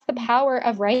power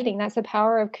of writing. That's the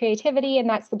power of creativity, and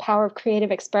that's the power of creative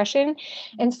expression.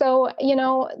 And so,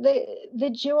 the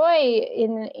joy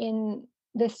in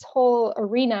this whole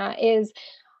arena is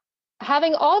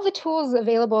having all the tools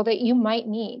available that you might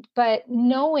need, but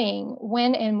knowing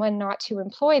when and when not to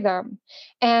employ them,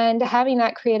 and having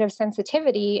that creative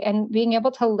sensitivity and being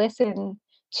able to listen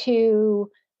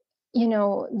to,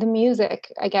 the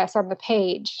music, I guess, on the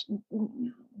page,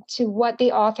 to what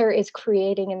the author is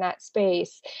creating in that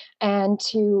space, and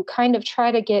to kind of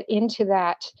try to get into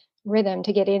that rhythm,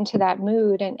 to get into that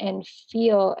mood, and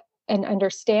feel and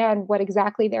understand what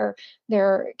exactly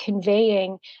they're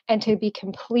conveying, and to be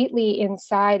completely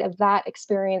inside of that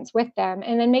experience with them.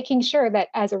 And then making sure that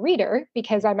as a reader,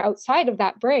 because I'm outside of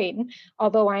that brain,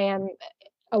 although I am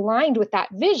aligned with that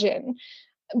vision,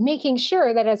 making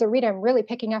sure that as a reader, I'm really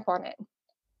picking up on it.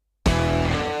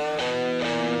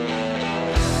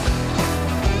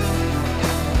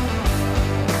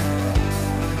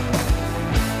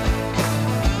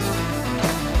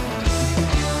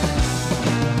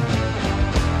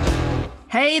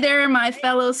 Hey there, my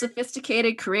fellow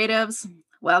sophisticated creatives.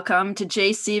 Welcome to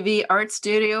JCV Art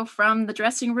Studio from the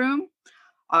dressing room.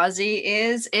 Ozzy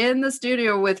is in the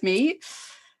studio with me.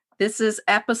 This is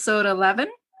episode 11.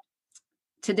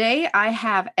 Today I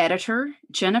have editor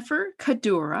Jennifer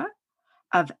Kaddoura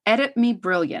of Edit Me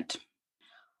Brilliant.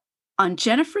 On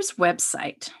Jennifer's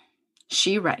website,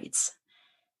 she writes,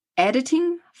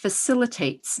 editing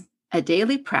facilitates a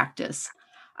daily practice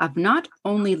of not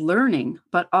only learning,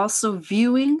 but also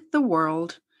viewing the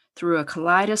world through a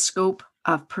kaleidoscope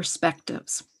of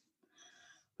perspectives.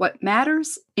 What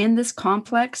matters in this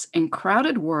complex and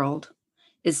crowded world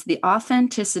is the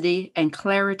authenticity and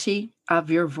clarity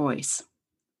of your voice.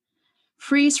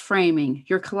 Freeze framing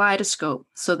your kaleidoscope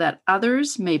so that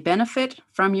others may benefit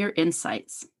from your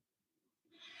insights.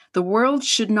 The world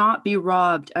should not be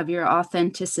robbed of your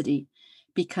authenticity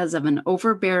because of an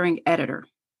overbearing editor.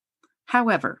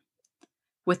 However,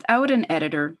 without an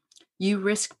editor, you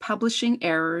risk publishing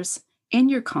errors in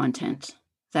your content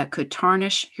that could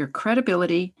tarnish your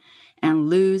credibility and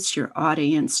lose your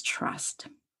audience trust.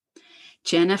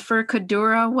 Jennifer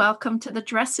Kaddoura, welcome to the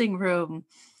dressing room.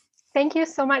 Thank you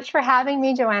so much for having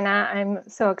me, Joanna. I'm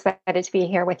so excited to be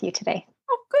here with you today.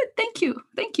 Oh, good. Thank you.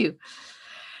 Thank you.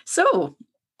 So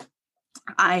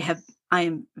I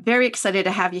am very excited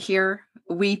to have you here.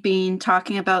 We've been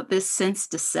talking about this since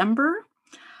December.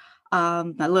 A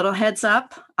little heads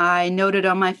up, I noted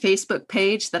on my Facebook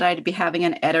page that I'd be having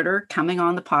an editor coming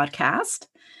on the podcast,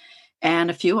 and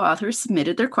a few authors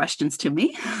submitted their questions to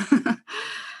me.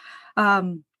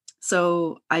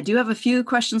 So I do have a few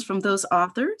questions from those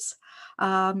authors,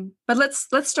 but let's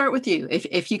start with you.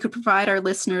 If you could provide our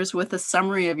listeners with a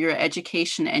summary of your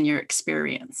education and your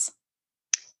experience.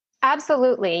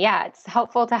 Absolutely. Yeah, it's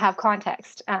helpful to have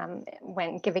context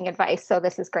when giving advice. So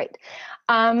this is great.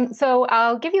 So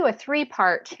I'll give you a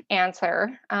three-part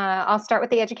answer. I'll start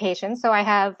with the education. So I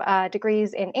have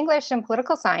degrees in English and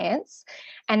political science.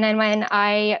 And then when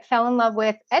I fell in love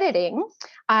with editing,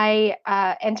 I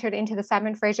entered into the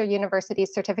Simon Fraser University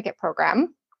certificate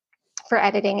program for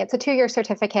editing. It's a 2-year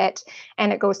certificate,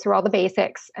 and it goes through all the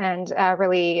basics and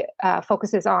really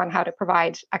focuses on how to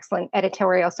provide excellent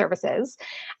editorial services.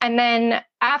 And then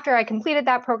after I completed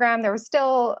that program, there was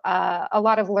still a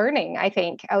lot of learning, I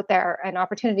think, out there, and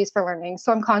opportunities for learning.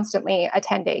 So I'm constantly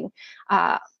attending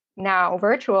now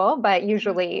virtual, but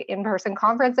usually in-person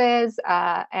conferences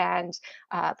and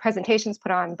presentations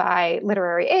put on by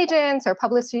literary agents or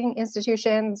publishing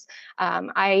institutions.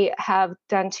 I have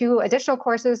done 2 additional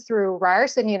courses through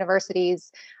Ryerson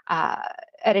University's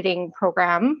editing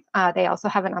program. They also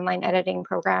have an online editing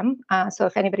program. So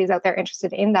if anybody's out there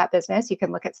interested in that business, you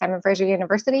can look at Simon Fraser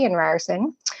University and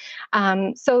Ryerson.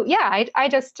 So yeah, I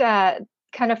just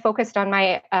kind of focused on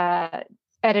my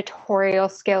editorial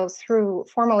skills through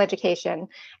formal education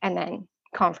and then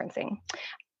conferencing.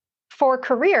 For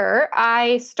career,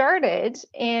 I started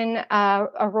in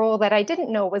a role that I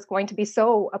didn't know was going to be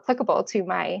so applicable to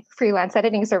my freelance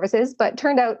editing services, but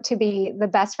turned out to be the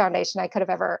best foundation I could have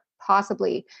ever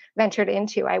possibly ventured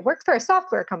into. I worked for a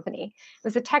software company. It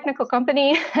was a technical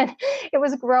company, and it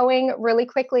was growing really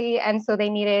quickly, and so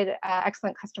they needed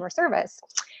excellent customer service.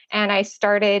 And I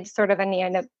started sort of in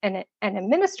an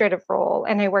administrative role,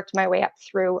 and I worked my way up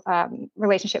through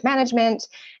relationship management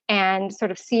and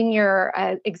sort of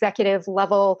senior executive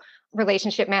level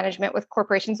relationship management with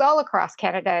corporations all across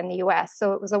Canada and the US.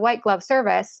 So it was a white glove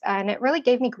service, and it really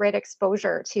gave me great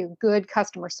exposure to good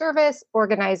customer service,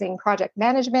 organizing project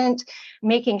management,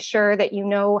 making sure that you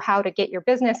know how to get your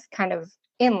business kind of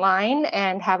in line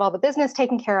and have all the business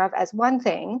taken care of as one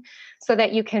thing, so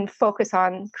that you can focus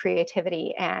on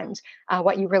creativity and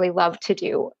what you really love to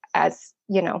do as,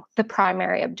 the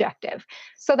primary objective.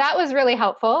 So that was really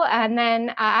helpful. And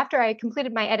then after I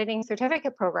completed my editing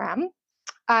certificate program,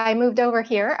 I moved over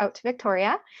here out to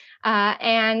Victoria,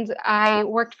 and I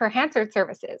worked for Hansard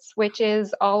Services, which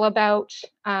is all about,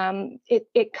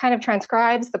 it kind of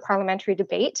transcribes the parliamentary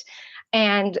debate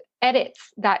and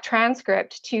edits that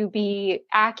transcript to be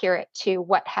accurate to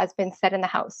what has been said in the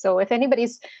House. So if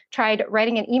anybody's tried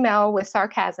writing an email with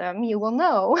sarcasm, you will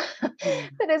know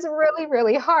that it's really,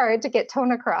 really hard to get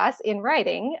tone across in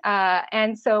writing.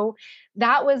 And so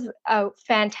that was a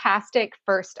fantastic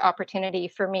first opportunity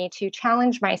for me to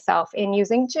challenge myself in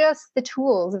using just the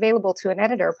tools available to an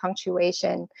editor,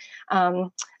 punctuation,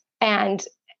 and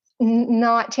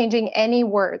not changing any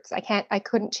words. I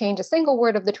couldn't change a single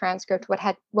word of the transcript.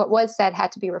 What was said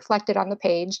had to be reflected on the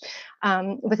page,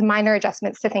 with minor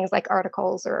adjustments to things like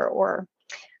articles or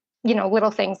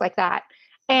little things like that,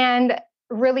 and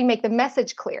really make the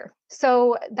message clear.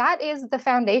 So that is the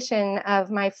foundation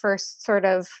of my first sort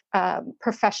of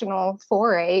professional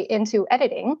foray into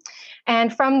editing.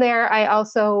 And from there, I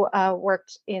also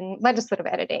worked in legislative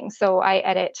editing. So I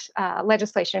edit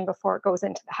legislation before it goes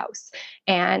into the House,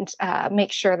 and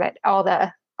make sure that all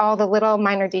the little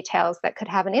minor details that could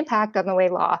have an impact on the way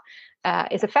law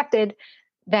is affected,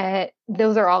 that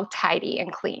those are all tidy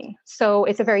and clean. So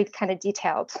it's a very kind of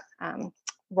detailed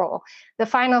role. The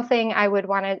final thing I would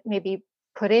want to maybe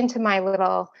put into my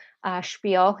little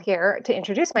spiel here to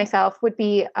introduce myself would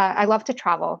be I love to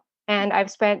travel. And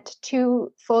I've spent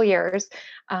 2 full years,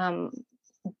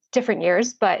 different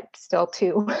years, but still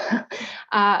 2,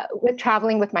 with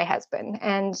traveling with my husband.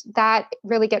 And that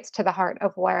really gets to the heart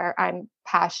of where I'm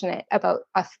passionate about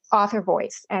author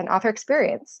voice and author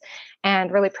experience,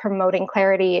 and really promoting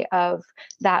clarity of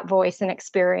that voice and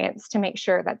experience to make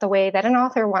sure that the way that an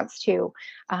author wants to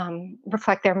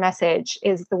reflect their message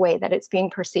is the way that it's being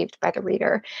perceived by the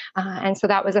reader. And so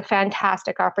that was a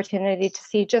fantastic opportunity to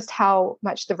see just how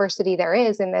much diversity there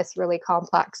is in this really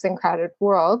complex and crowded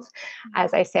world,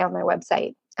 as I say on my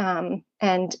website,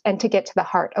 and to get to the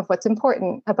heart of what's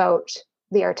important about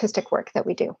the artistic work that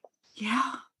we do.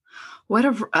 Yeah. What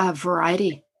a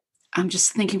variety. I'm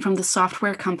just thinking from the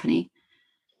software company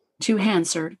to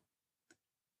Hansard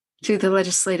to the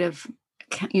legislative,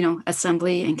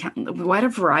 assembly, and what a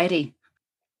variety.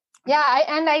 Yeah,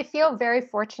 I feel very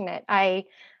fortunate. I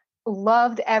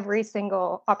loved every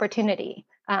single opportunity.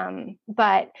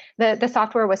 But the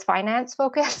software was finance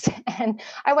focused, and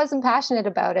I wasn't passionate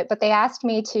about it, but they asked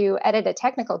me to edit a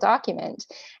technical document,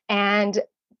 and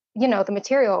the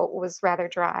material was rather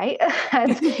dry,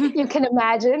 as you can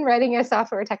imagine, writing a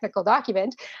software technical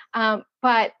document.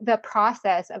 But the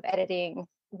process of editing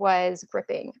was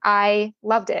gripping. I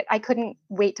loved it. I couldn't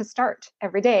wait to start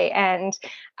every day. And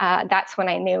that's when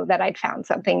I knew that I'd found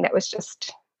something that was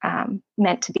just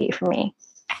meant to be for me.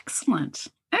 Excellent.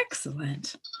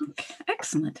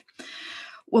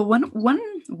 Well,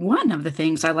 one of the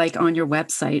things I like on your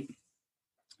website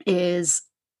is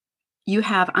you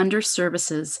have under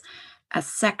services a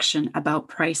section about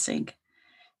pricing,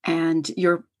 and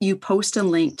you post a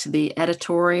link to the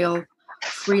Editorial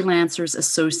Freelancers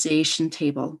Association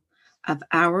table of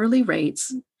hourly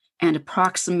rates and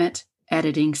approximate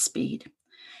editing speed.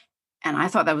 And I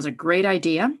thought that was a great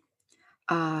idea.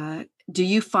 Do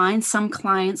you find some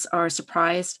clients are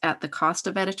surprised at the cost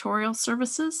of editorial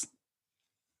services?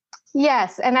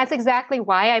 Yes, and that's exactly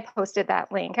why I posted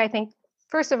that link. I think,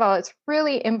 first of all, it's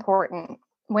really important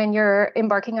when you're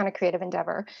embarking on a creative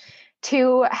endeavor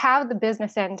to have the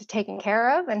business end taken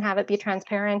care of and have it be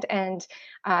transparent, and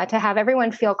to have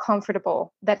everyone feel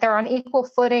comfortable that they're on equal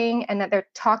footing and that they're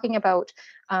talking about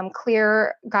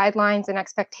clear guidelines and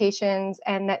expectations,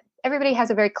 and that everybody has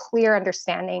a very clear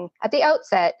understanding at the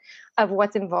outset of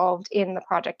what's involved in the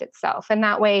project itself. And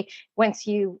that way, once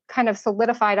you kind of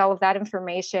solidified all of that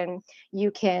information,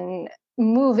 you can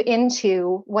move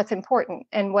into what's important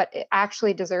and what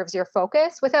actually deserves your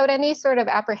focus without any sort of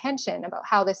apprehension about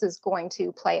how this is going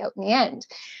to play out in the end.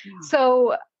 Yeah.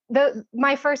 So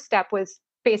my first step was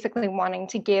basically wanting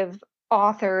to give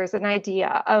authors an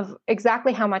idea of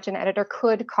exactly how much an editor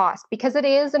could cost, because it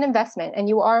is an investment and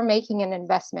you are making an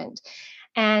investment.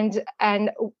 And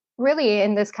really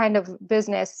in this kind of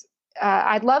business,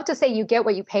 I'd love to say you get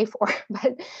what you pay for,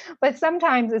 but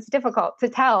sometimes it's difficult to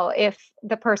tell if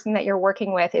the person that you're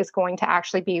working with is going to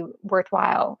actually be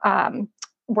worthwhile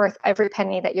worth every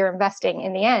penny that you're investing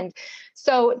in the end.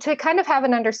 So to kind of have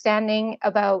an understanding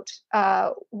about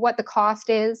what the cost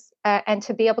is, and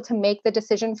to be able to make the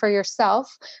decision for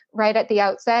yourself right at the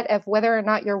outset of whether or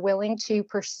not you're willing to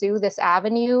pursue this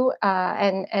avenue,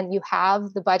 and you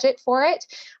have the budget for it,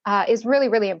 is really,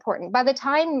 really important. By the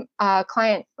time a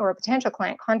client or a potential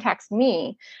client contacts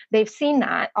me, they've seen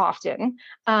that often,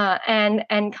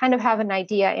 and kind of have an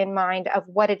idea in mind of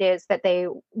what it is that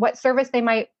what service they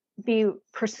might be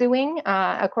pursuing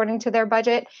according to their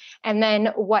budget, and then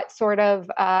what sort of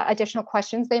additional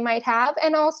questions they might have,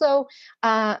 and also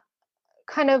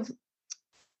kind of,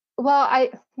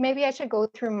 maybe I should go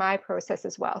through my process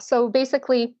as well. So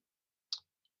basically,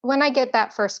 when I get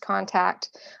that first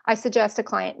contact, I suggest a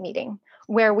client meeting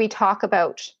where we talk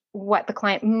about what the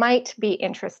client might be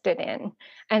interested in.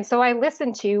 And so I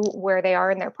listen to where they are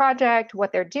in their project,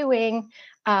 what they're doing,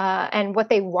 and what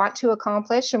they want to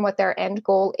accomplish and what their end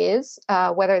goal is,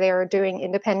 whether they're doing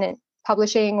independent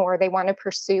publishing or they want to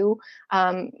pursue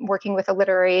working with a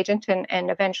literary agent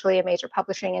and eventually a major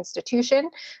publishing institution.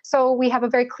 So we have a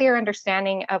very clear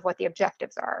understanding of what the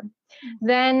objectives are.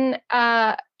 Then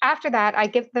after that, I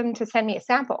give them to send me a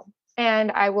sample,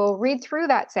 and I will read through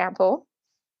that sample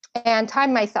and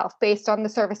time myself based on the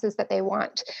services that they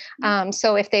want.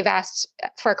 So if they've asked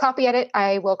for a copy edit,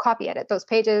 I will copy edit those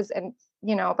pages, and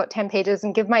about 10 pages,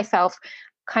 and give myself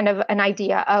kind of an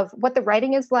idea of what the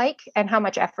writing is like and how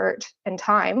much effort and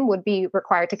time would be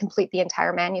required to complete the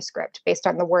entire manuscript based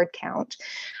on the word count.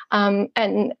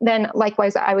 And then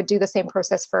likewise, I would do the same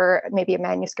process for maybe a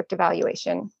manuscript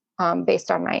evaluation,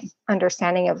 based on my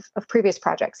understanding of previous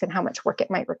projects and how much work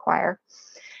it might require.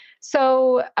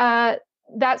 So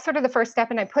that's sort of the first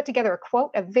step. And I put together a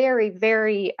quote, a very,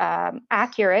 very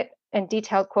accurate and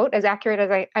detailed quote, as accurate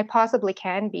as I possibly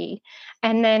can be.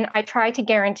 And then I try to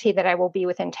guarantee that I will be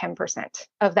within 10%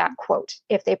 of that quote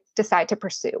if they decide to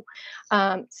pursue.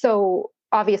 So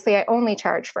obviously I only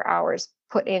charge for hours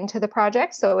put into the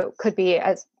project. So it could be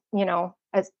as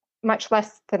much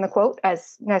less than the quote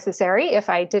as necessary if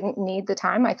I didn't need the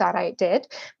time I thought I did,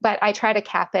 but I try to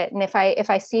cap it. And if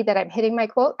I see that I'm hitting my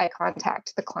quote, I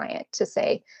contact the client to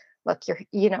say, look,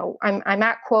 I'm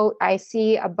at quote. I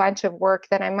see a bunch of work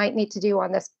that I might need to do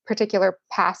on this particular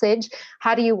passage.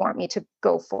 How do you want me to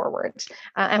go forward?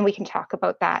 And we can talk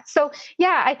about that. So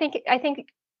yeah, I think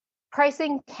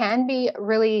pricing can be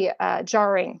really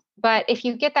jarring, but if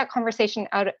you get that conversation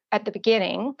out at the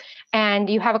beginning and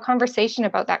you have a conversation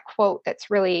about that quote that's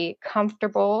really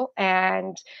comfortable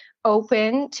and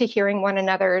open to hearing one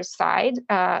another's side,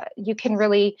 you can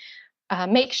really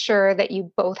make sure that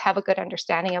you both have a good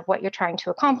understanding of what you're trying to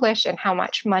accomplish and how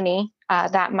much money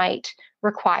that might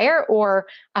require, or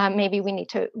maybe we need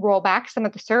to roll back some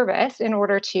of the service in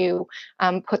order to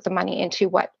put the money into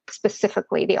what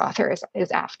specifically the author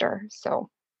is after. So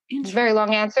it's a very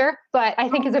long answer, but I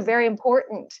think it's a very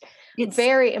important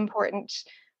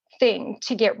thing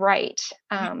to get right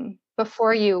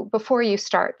before you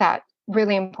start that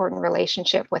really important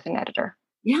relationship with an editor.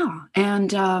 Yeah.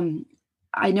 And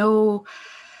I know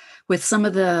with some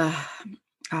of the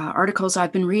articles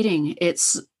I've been reading,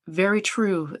 it's very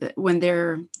true when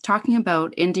they're talking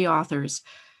about indie authors.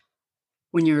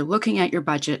 When you're looking at your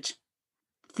budget,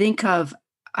 think of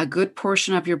a good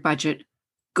portion of your budget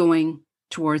going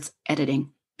towards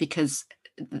editing, because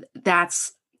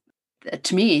that's,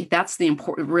 to me, that's the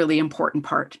really important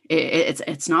part.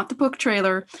 It's not the book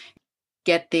trailer.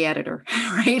 Get the editor,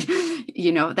 right?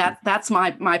 That's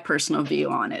my personal view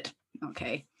on it.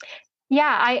 Okay.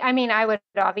 Yeah, I mean, I would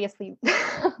obviously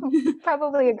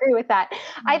probably agree with that.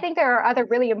 I think there are other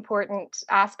really important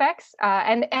aspects,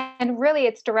 and really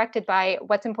it's directed by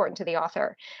what's important to the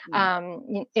author.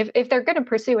 If they're going to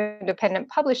pursue independent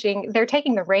publishing, they're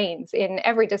taking the reins in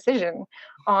every decision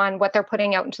on what they're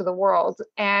putting out into the world.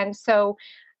 And so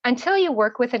until you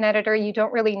work with an editor, you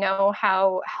don't really know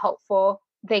how helpful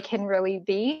they can really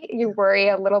be. You worry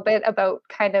a little bit about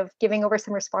kind of giving over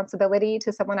some responsibility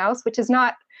to someone else, which is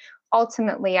not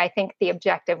ultimately, I think, the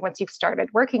objective. Once you've started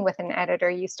working with an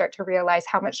editor, you start to realize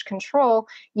how much control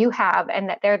you have and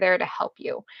that they're there to help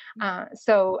you.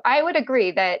 So I would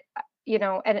agree that,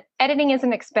 editing is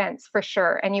an expense for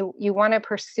sure. And you want to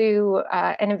pursue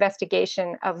an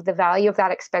investigation of the value of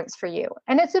that expense for you.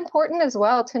 And it's important as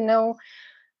well to know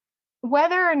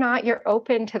whether or not you're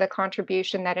open to the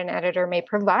contribution that an editor may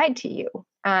provide to you,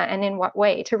 and in what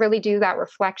way, to really do that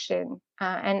reflection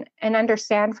and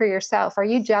understand for yourself. Are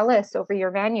you jealous over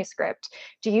your manuscript?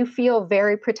 Do you feel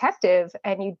very protective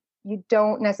and you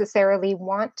don't necessarily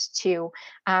want to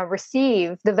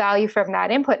receive the value from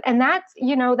that input? And that's,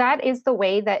 that is the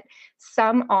way that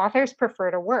some authors prefer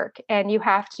to work, and you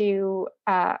have to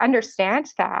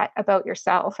understand that about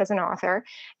yourself as an author,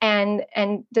 and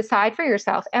decide for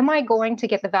yourself, am I going to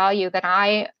get the value that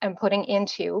I am putting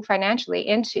into financially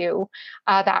into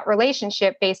that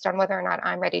relationship based on whether or not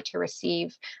I'm ready to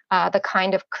receive the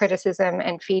kind of criticism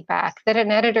and feedback that an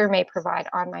editor may provide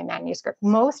on my manuscript.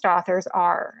 Most authors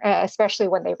are, especially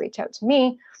when they reach out to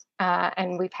me.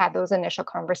 And we've had those initial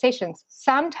conversations.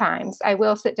 Sometimes I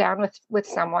will sit down with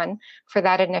someone for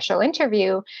that initial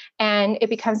interview, and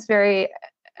it becomes very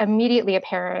immediately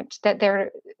apparent that they're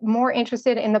more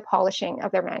interested in the polishing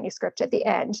of their manuscript at the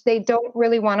end. They don't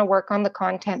really want to work on the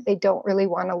content. They don't really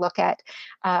want to look at,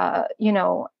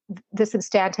 the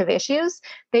substantive issues.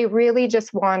 They really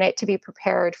just want it to be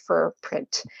prepared for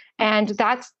print. And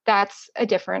that's a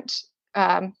different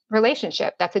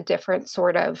relationship. That's a different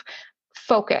sort of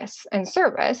focus and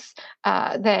service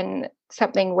than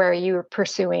something where you're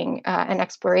pursuing an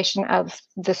exploration of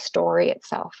the story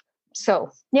itself. So,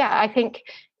 yeah, I think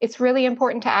it's really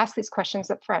important to ask these questions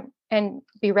up front and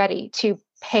be ready to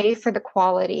pay for the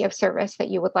quality of service that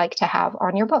you would like to have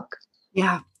on your book.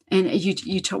 Yeah. And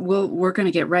we're going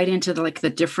to get right into the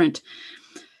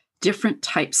different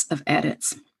types of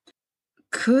edits.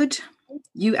 Could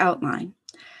you outline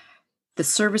the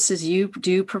services you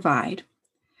do provide?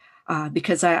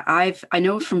 Because I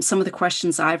know from some of the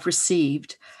questions I've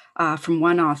received from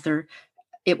one author,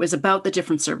 it was about the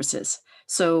different services.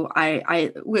 So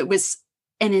it was,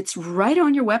 and it's right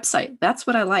on your website. That's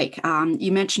what I like.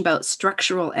 You mentioned about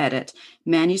structural edit,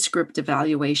 manuscript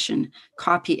evaluation,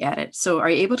 copy edit. So are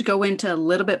you able to go into a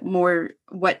little bit more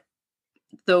what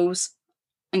those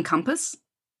encompass?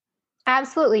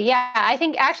 Absolutely. Yeah. I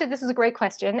think actually this is a great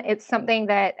question. It's something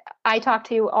that I talk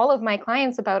to all of my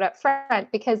clients about up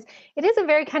front, because it is a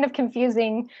very kind of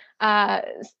confusing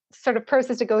sort of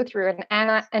process to go through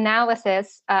an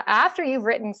analysis after you've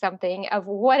written something of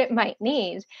what it might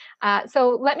need.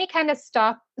 So let me kind of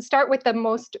start with the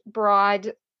most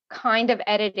broad kind of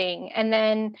editing, and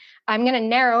then I'm going to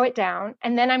narrow it down,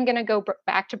 and then I'm going to go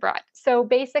back to broad. So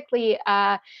basically,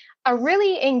 a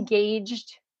really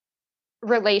engaged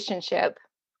relationship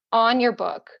on your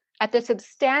book at the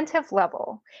substantive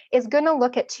level is going to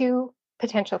look at two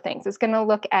potential things. It's going to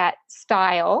look at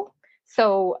style.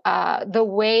 So the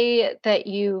way that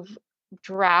you've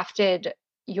drafted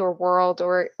your world,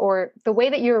 or the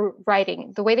way that you're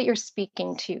writing, the way that you're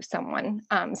speaking to someone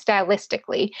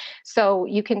stylistically. So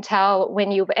you can tell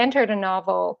when you've entered a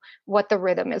novel what the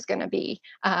rhythm is going to be,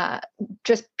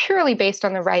 just purely based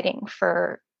on the writing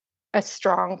for a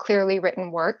strong, clearly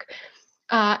written work.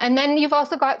 And then you've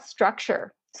also got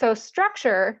structure. So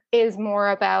structure is more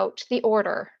about the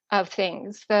order of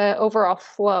things, the overall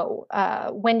flow,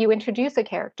 when you introduce a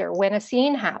character, when a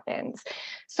scene happens.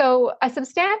 So a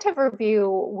substantive review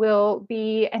will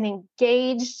be an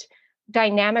engaged,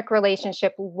 dynamic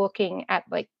relationship looking at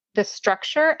the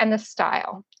structure and the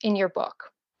style in your book.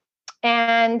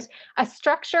 And a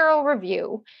structural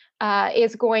review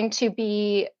is going to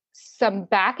be some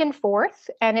back and forth,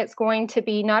 and it's going to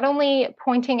be not only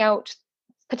pointing out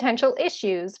potential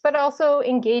issues, but also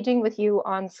engaging with you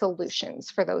on solutions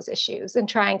for those issues and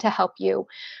trying to help you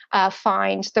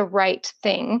find the right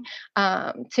thing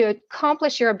to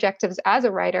accomplish your objectives as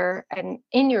a writer and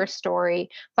in your story,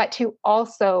 but to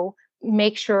also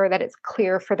make sure that it's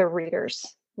clear for the reader's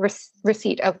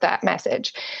receipt of that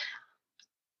message.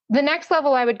 The next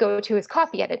level I would go to is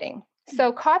copy editing.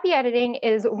 So copy editing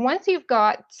is once you've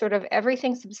got sort of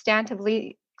everything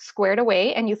substantively squared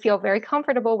away and you feel very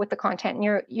comfortable with the content,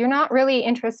 and you're not really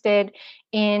interested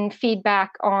in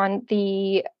feedback on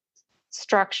the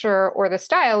structure or the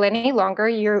style any longer.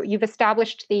 You've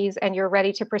established these and you're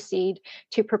ready to proceed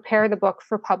to prepare the book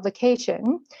for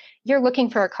publication. You're looking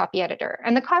for a copy editor,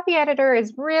 and the copy editor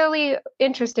is really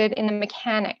interested in the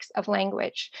mechanics of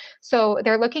language. So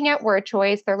they're looking at word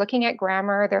choice, they're looking at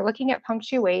grammar, they're looking at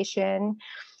punctuation.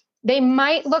 They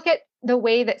might look at the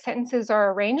way that sentences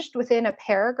are arranged within a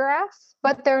paragraph,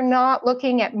 but they're not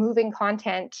looking at moving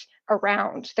content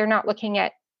around. They're not looking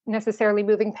at necessarily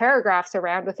moving paragraphs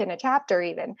around within a chapter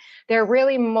even. They're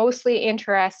really mostly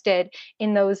interested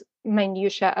in those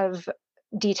minutiae of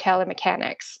detail and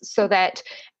mechanics, so that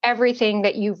everything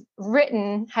that you've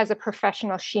written has a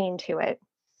professional sheen to it.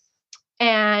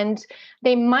 And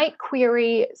they might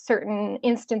query certain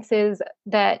instances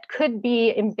that could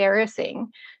be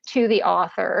embarrassing to the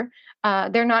author.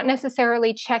 They're not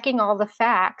necessarily checking all the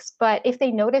facts, but if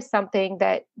they notice something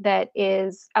that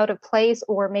is out of place,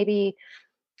 or maybe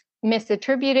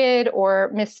misattributed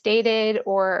or misstated,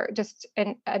 or just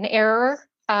an error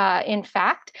in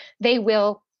fact, they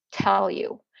will tell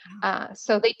you.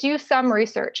 So they do some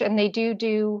research, and they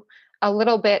do a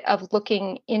little bit of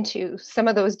looking into some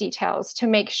of those details to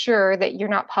make sure that you're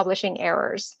not publishing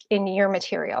errors in your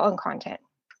material and content.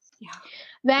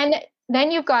 Yeah.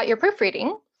 Then you've got your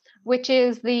proofreading, which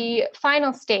is the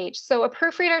final stage. So a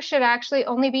proofreader should actually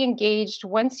only be engaged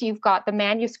once you've got the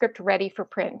manuscript ready for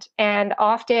print. And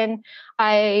often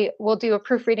I will do a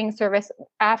proofreading service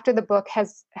after the book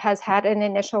has had an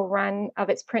initial run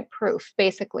of its print proof,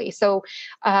 basically. So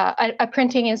a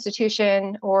printing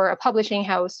institution or a publishing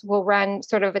house will run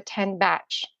sort of a 10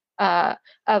 batch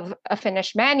of a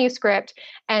finished manuscript.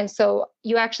 And so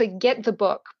you actually get the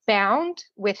book bound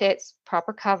with its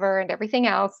proper cover and everything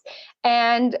else.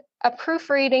 And a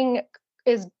proofreading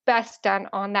is best done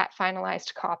on that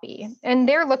finalized copy. And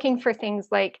they're looking for things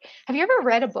like, have you ever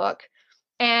read a book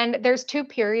and there's 2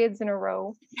 periods in a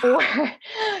row, or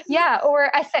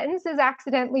or a sentence is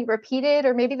accidentally repeated,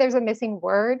 or maybe there's a missing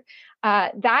word?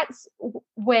 That's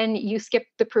when you skip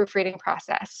the proofreading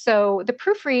process. So the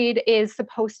proofread is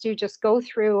supposed to just go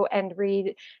through and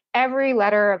read every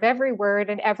letter of every word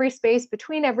and every space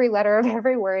between every letter of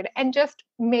every word, and just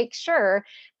make sure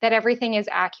that everything is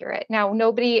accurate. Now,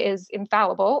 nobody is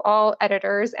infallible. All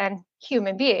editors and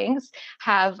human beings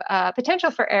have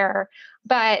potential for error,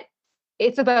 but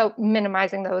it's about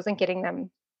minimizing those and getting them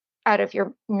out of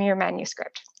your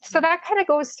manuscript. So that kind of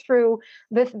goes through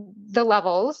the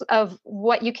levels of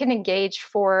what you can engage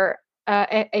for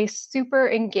a super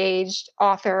engaged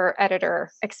author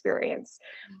editor experience.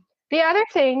 The other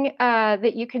thing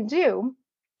that you can do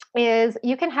is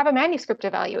you can have a manuscript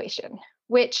evaluation,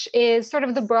 which is sort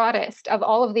of the broadest of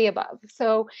all of the above.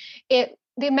 So the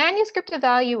manuscript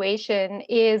evaluation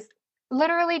is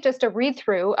literally just a read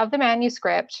through of the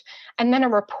manuscript and then a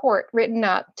report written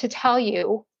up to tell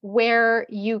you where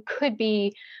you could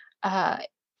be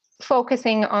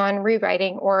focusing on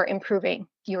rewriting or improving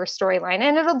your storyline.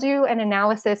 And it'll do an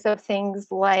analysis of things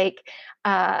like,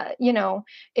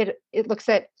 it looks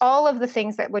at all of the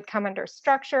things that would come under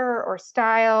structure or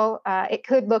style. It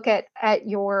could look at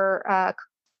your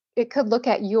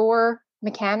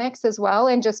mechanics as well,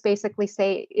 and just basically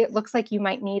say, it looks like you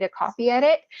might need a copy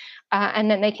edit.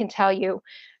 And then they can tell you,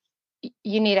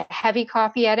 you need a heavy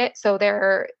copy edit. So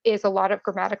there is a lot of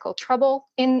grammatical trouble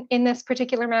in this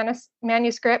particular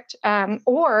manuscript,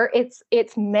 or it's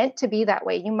meant to be that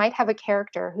way. You might have a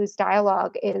character whose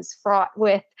dialogue is fraught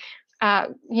with,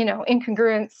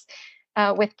 incongruence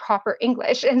with proper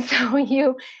English, and so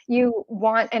you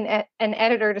want an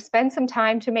editor to spend some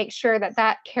time to make sure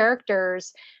that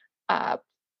character's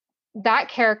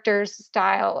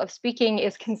style of speaking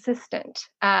is consistent.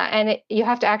 And you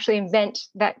have to actually invent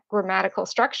that grammatical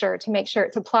structure to make sure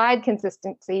it's applied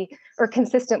consistently,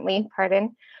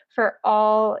 for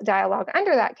all dialogue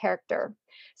under that character.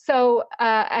 So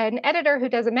an editor who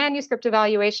does a manuscript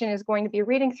evaluation is going to be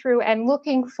reading through and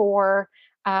looking for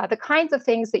the kinds of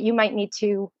things that you might need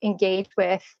to engage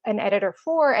with an editor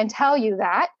for, and tell you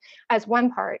that as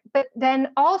one part. But then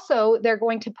also they're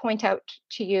going to point out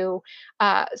to you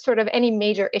sort of any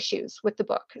major issues with the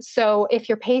book. So if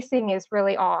your pacing is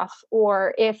really off,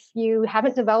 or if you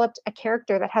haven't developed a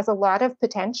character that has a lot of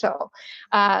potential,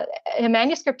 a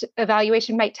manuscript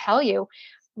evaluation might tell you,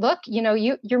 look,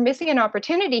 you're missing an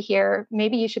opportunity here.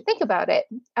 Maybe you should think about it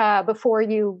before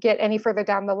you get any further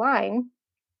down the line.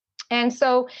 And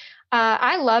so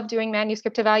I love doing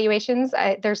manuscript evaluations.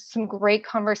 There's some great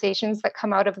conversations that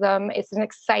come out of them. It's an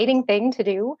exciting thing to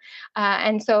do.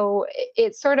 And so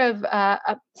it's sort of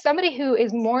somebody who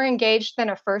is more engaged than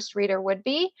a first reader would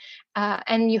be.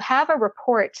 And you have a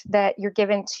report that you're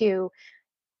given to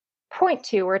point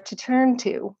to or to turn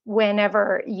to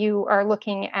whenever you are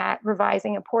looking at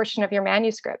revising a portion of your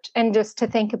manuscript, and just to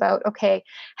think about, okay,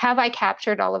 have I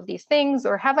captured all of these things,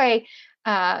 or have I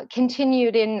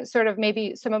continued in sort of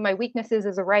maybe some of my weaknesses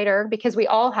as a writer, because we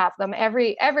all have them.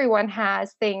 Everyone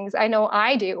has things. I know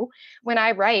I do. When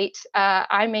I write,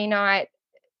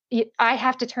 I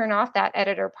have to turn off that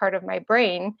editor part of my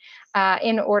brain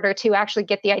in order to actually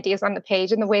get the ideas on the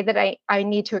page in the way that I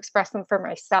need to express them for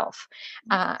myself,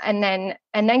 and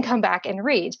then come back and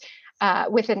read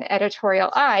with an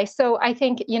editorial eye. So I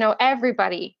think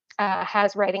everybody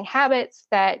has writing habits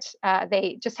that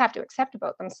they just have to accept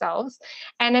about themselves,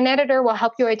 and an editor will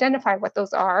help you identify what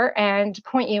those are and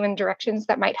point you in directions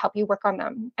that might help you work on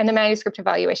them. And the manuscript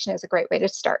evaluation is a great way to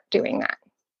start doing that.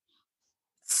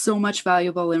 So much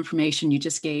valuable information you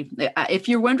just gave. If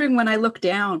you're wondering when I look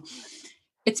down,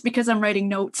 it's because I'm writing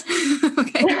notes.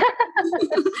 Okay.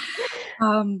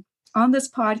 On this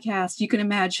podcast, you can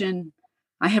imagine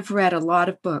I have read a lot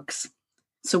of books.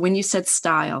 So when you said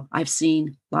style, I've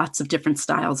seen lots of different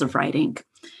styles of writing.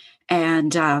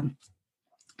 And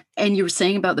you were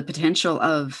saying about the potential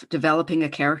of developing a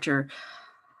character.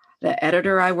 The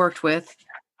editor I worked with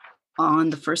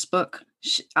on the first book,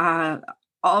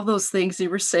 all those things you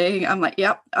were saying, I'm like,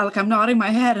 yep, like I'm nodding my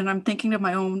head and I'm thinking of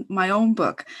my own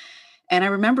book. And I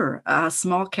remember a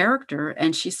small character,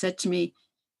 and she said to me,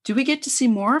 "Do we get to see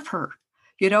more of her?"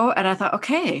 And I thought,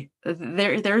 okay,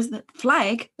 there's the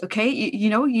flag. Okay,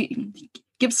 you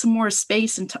give some more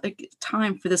space and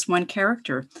time for this one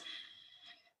character.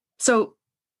 So,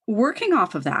 working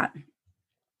off of that,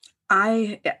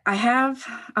 I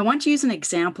want to use an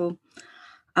example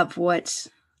of what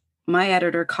my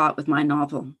editor caught with my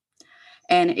novel.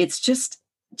 And it's just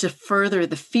to further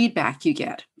the feedback you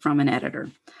get from an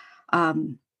editor.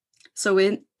 So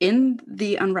in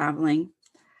the unraveling,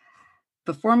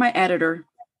 before my editor,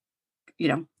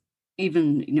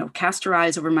 even cast her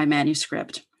eyes over my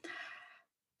manuscript,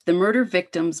 the murder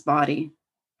victim's body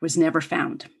was never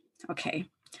found. Okay.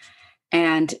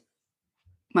 And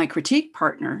my critique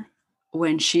partner,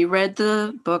 when she read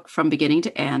the book from beginning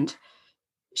to end,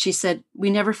 she said, "We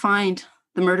never find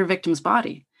the murder victim's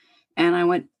body." And I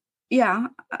went, yeah,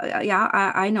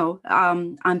 I know.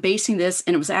 I'm basing this,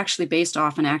 and it was actually based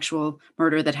off an actual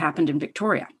murder that happened in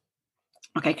Victoria.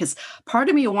 Okay, because part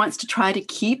of me wants to try to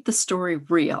keep the story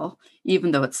real,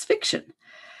 even though it's fiction.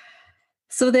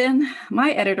 So then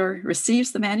my editor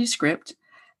receives the manuscript,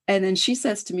 and then she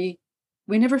says to me,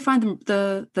 "We never find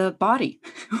the body.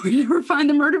 We never find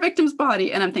the murder victim's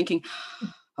body." And I'm thinking,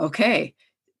 okay,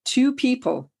 2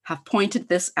 people have pointed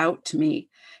this out to me.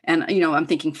 And, I'm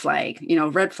thinking flag,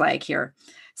 red flag here.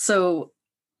 So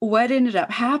what ended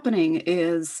up happening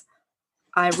is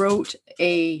I wrote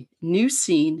a new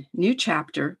scene, new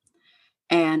chapter,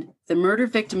 and the murder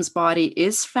victim's body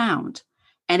is found.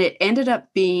 And it ended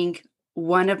up being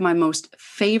one of my most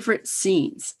favorite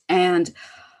scenes. And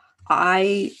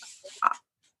I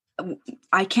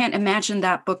can't imagine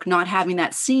that book not having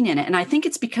that scene in it. And I think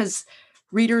it's because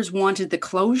readers wanted the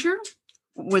closure,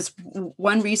 was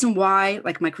one reason why,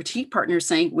 like my critique partner is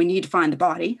saying, we need to find the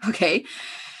body. Okay.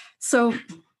 So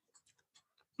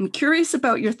I'm curious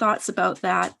about your thoughts about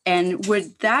that. And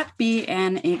would that be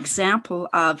an example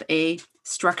of a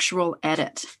structural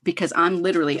edit? Because I'm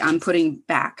putting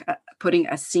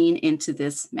a scene into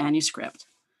this manuscript.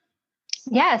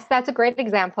 Yes, that's a great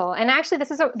example. And actually,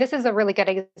 this is a really good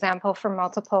example for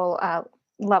multiple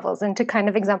levels, and to kind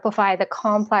of exemplify the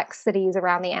complexities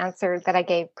around the answer that I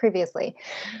gave previously.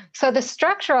 So the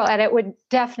structural edit would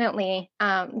definitely,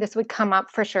 this would come up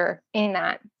for sure in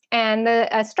that. And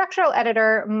a structural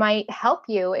editor might help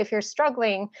you if you're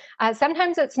struggling.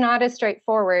 Sometimes it's not as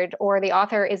straightforward, or the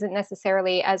author isn't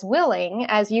necessarily as willing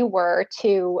as you were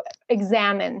to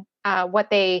examine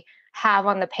what they have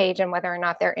on the page and whether or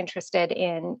not they're interested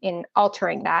in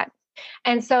altering that.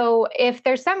 And so if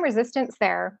there's some resistance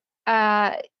there,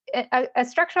 a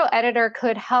structural editor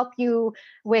could help you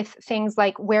with things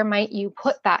like, where might you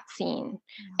put that scene,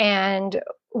 and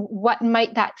what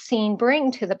might that scene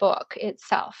bring to the book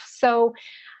itself. So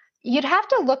you'd have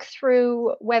to look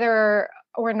through whether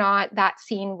or not that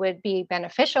scene would be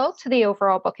beneficial to the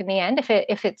overall book in the end,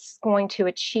 if it's going to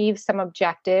achieve some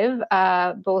objective,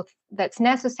 both that's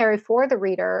necessary for the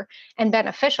reader and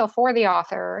beneficial for the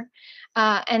author.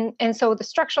 And so the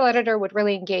structural editor would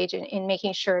really engage in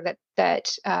making sure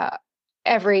that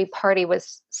every party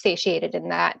was satiated in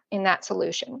that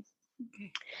solution.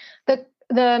 Okay.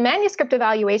 The manuscript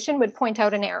evaluation would point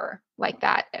out an error like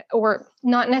that, or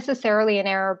not necessarily an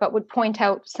error, but would point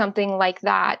out something like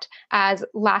that as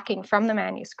lacking from the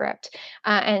manuscript,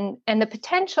 and the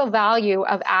potential value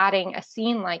of adding a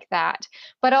scene like that.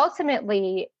 But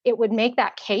ultimately, it would make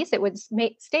that case, it would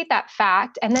state that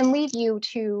fact, and then leave you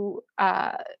to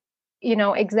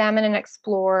examine and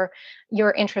explore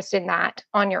your interest in that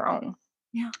on your own.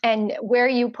 Yeah. And where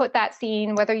you put that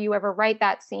scene, whether you ever write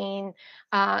that scene,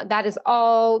 that is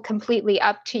all completely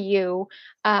up to you.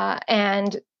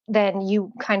 And then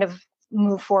you kind of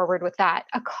move forward with that.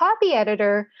 A copy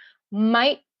editor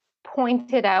might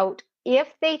point it out if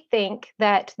they think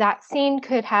that scene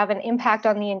could have an impact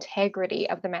on the integrity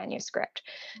of the manuscript.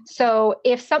 So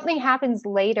if something happens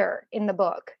later in the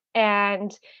book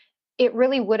and it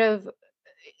really would have,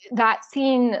 that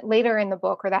scene later in the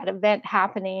book, or that event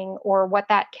happening, or what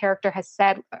a character has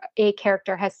said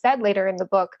later in the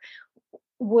book,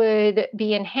 would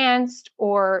be enhanced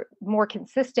or more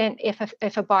consistent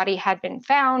if a body had been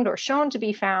found or shown to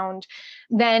be found,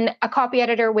 then a copy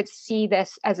editor would see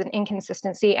this as an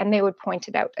inconsistency, and they would point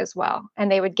it out as well.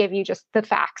 And they would give you just the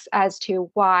facts as to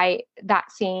why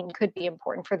that scene could be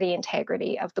important for the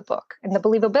integrity of the book and the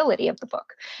believability of the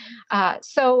book.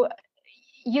 So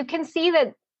you can see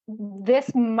that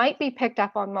this might be picked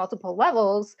up on multiple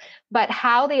levels, but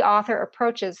how the author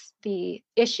approaches the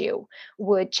issue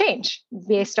would change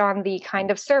based on the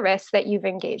kind of service that you've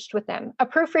engaged with them. A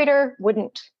proofreader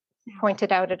wouldn't point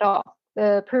it out at all.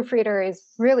 The proofreader is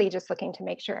really just looking to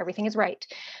make sure everything is right.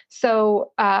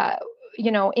 So,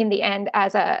 in the end,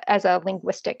 as a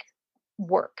linguistic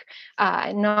work,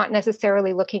 not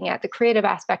necessarily looking at the creative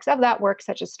aspects of that work,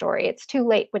 such as story. It's too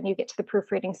late when you get to the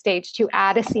proofreading stage to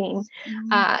add a scene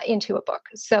into a book.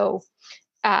 So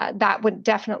that would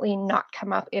definitely not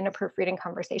come up in a proofreading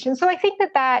conversation. So I think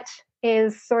that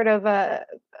is sort of a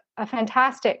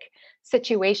fantastic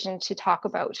situation to talk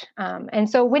about. And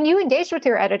so when you engaged with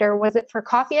your editor, was it for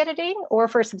copy editing or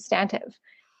for substantive?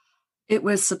 It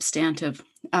was substantive.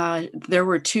 There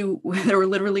were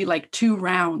literally like 2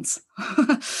 rounds.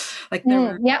 Like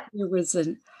there was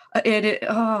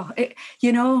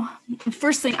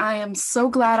first thing, I am so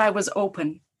glad I was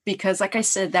open, because like I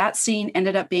said, that scene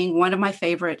ended up being one of my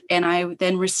favorite. And I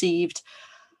then received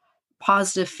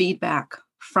positive feedback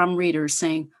from readers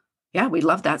saying, yeah, we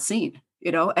love that scene,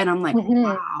 and I'm like,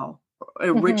 wow,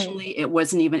 originally it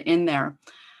wasn't even in there.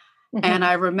 And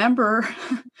I remember,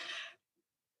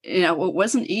 it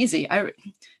wasn't easy. I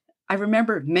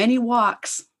remember many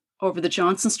walks over the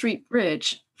Johnson Street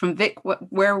Bridge from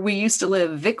where we used to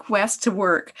live, Vic West to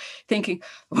work, thinking,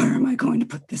 where am I going to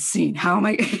put this scene? How am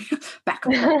I back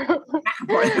and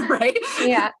forth, right?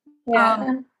 Yeah.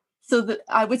 So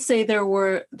I would say there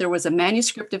was a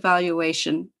manuscript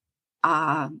evaluation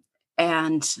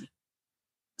and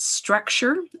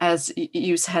structure, as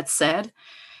you had said,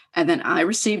 and then I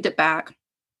received it back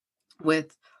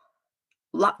with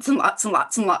lots and lots and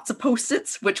lots and lots of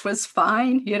Post-its, which was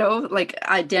fine, like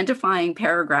identifying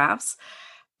paragraphs,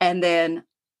 and then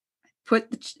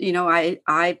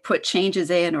I put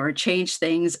changes in or change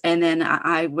things, and then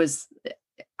there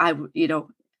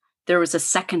was a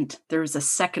second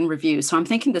review. So I'm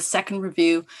thinking the second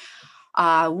review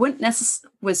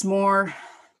was more,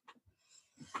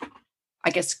 I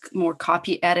guess, more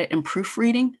copy edit and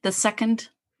proofreading. The second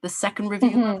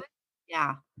review of it.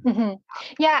 Yeah.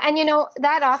 Yeah. And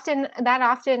that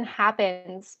often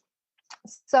happens.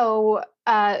 So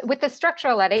with the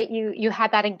structural edit, you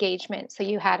had that engagement. So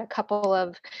you had a couple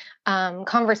of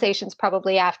conversations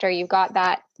probably after you got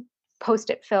that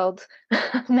Post-it filled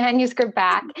manuscript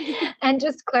back, and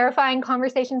just clarifying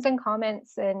conversations and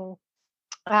comments, and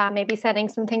maybe sending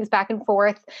some things back and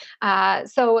forth.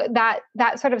 So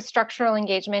that sort of structural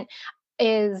engagement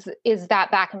is that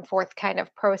back and forth kind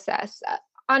of process.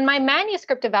 On my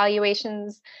manuscript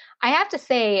evaluations, I have to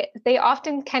say they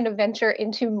often kind of venture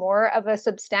into more of a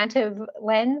substantive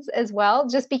lens as well,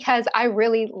 just because I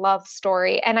really love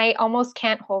story and I almost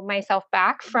can't hold myself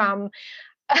back from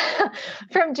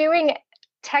from doing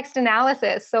text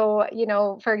analysis. So,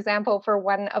 for example, for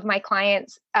one of my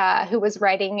clients who was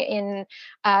writing in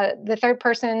the third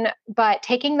person, but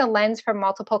taking the lens from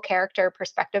multiple character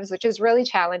perspectives, which is really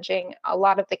challenging. A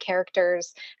lot of the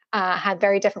characters had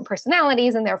very different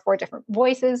personalities and therefore different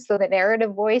voices. So the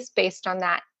narrative voice based on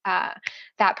that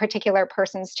particular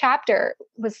person's chapter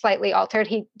was slightly altered.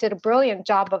 He did a brilliant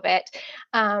job of it.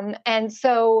 And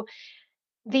so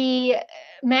the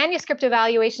manuscript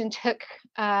evaluation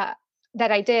that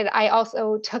I did, I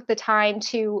also took the time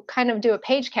to kind of do a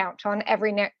page count on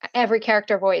every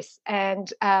character voice.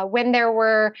 And when there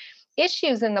were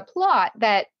issues in the plot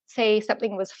that, say,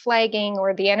 something was flagging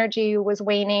or the energy was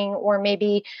waning, or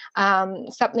maybe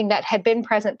something that had been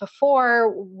present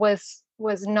before was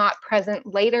not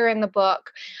present later in the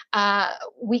book,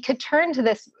 we could turn to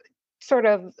this sort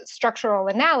of structural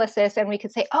analysis and we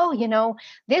could say, oh,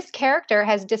 this character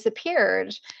has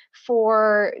disappeared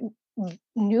for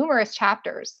numerous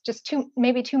chapters, just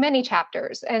maybe too many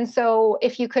chapters. And so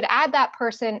if you could add that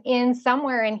person in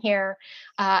somewhere in here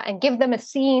and give them a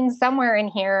scene somewhere in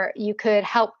here, you could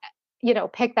help,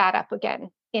 pick that up again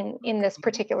in this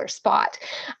particular spot.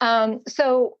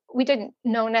 So we didn't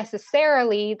know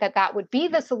necessarily that would be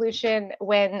the solution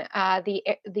when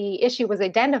the issue was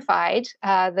identified,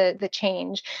 the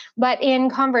change. But in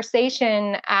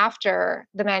conversation after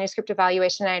the manuscript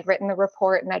evaluation, I had written the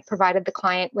report and I'd provided the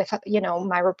client with,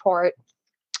 my report.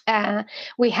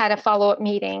 We had a follow-up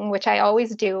meeting, which I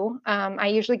always do. I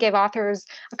usually give authors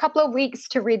a couple of weeks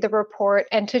to read the report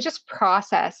and to just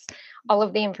process all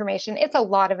of the information. It's a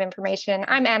lot of information.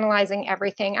 I'm analyzing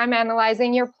everything. I'm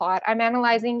analyzing your plot. I'm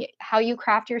analyzing how you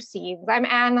craft your scenes. I'm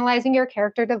analyzing your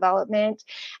character development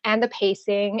and the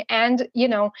pacing. And,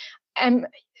 and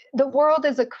the world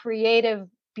is a creative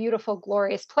beautiful,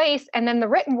 glorious place. And then the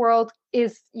written world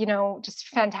is, just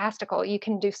fantastical. You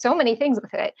can do so many things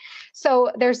with it.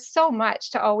 So there's so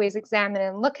much to always examine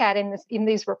and look at in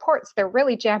these reports. They're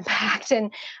really jam-packed,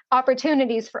 and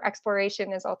opportunities for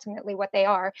exploration is ultimately what they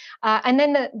are. And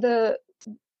then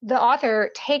the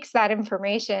author takes that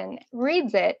information,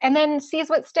 reads it, and then sees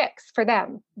what sticks for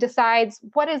them, decides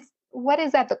what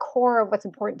is at the core of what's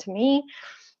important to me,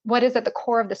 what is at the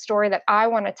core of the story that I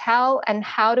want to tell, and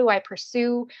how do I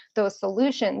pursue those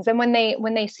solutions. And when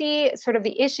they see sort of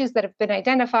the issues that have been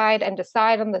identified and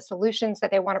decide on the solutions that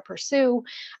they want to pursue,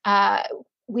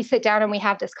 we sit down and we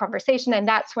have this conversation. And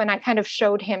that's when I kind of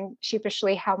showed him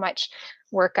sheepishly how much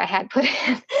work I had put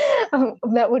in.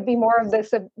 That would be more of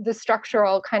the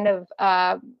structural kind of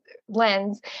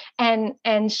lens,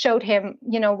 and showed him,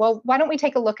 well, why don't we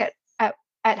take a look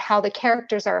at how the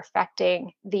characters are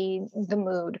affecting the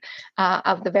mood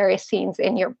of the various scenes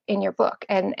in your book,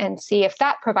 and see if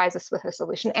that provides us with a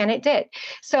solution. And it did.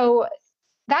 So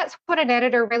that's what an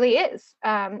editor really is.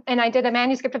 And I did a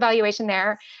manuscript evaluation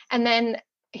there, and then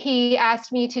he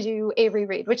asked me to do a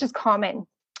reread, which is common.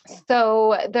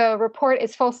 So the report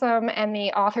is fulsome, and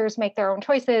the authors make their own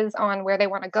choices on where they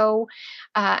want to go,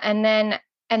 and then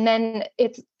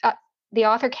it's the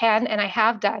author can, and I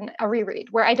have done, a reread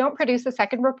where I don't produce a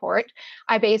second report.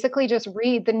 I basically just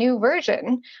read the new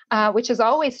version, which is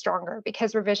always stronger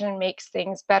because revision makes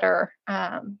things better.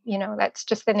 That's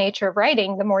just the nature of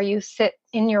writing. The more you sit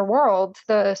in your world,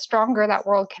 the stronger that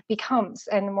world becomes,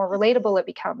 and the more relatable it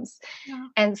becomes. Yeah.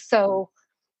 And so,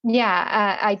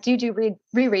 I do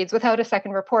rereads without a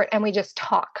second report, and we just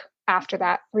talk after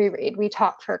that reread. We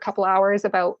talk for a couple hours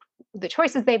about the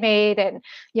choices they made, and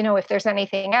if there's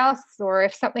anything else, or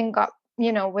if something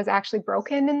was actually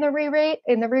broken in the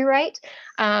rewrite.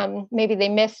 Maybe they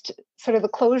missed sort of the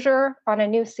closure on a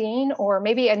new scene, or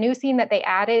maybe a new scene that they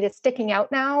added is sticking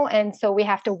out now, and so we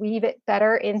have to weave it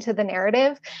better into the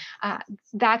narrative.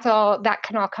 That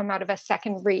can all come out of a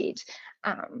second read.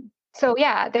 So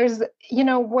there's,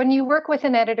 when you work with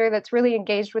an editor that's really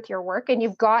engaged with your work, and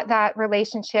you've got that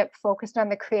relationship focused on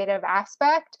the creative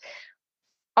aspect,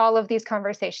 all of these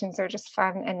conversations are just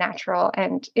fun and natural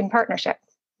and in partnership.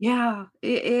 Yeah,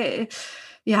 it's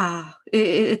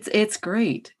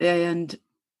great, and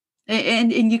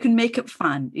you can make it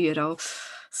fun,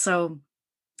 So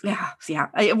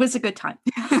it was a good time.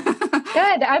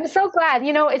 Good. I'm so glad.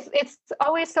 It's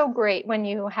always so great when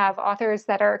you have authors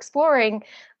that are exploring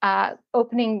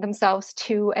opening themselves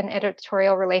to an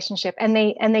editorial relationship, and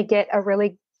they get a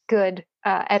really good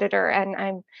editor. And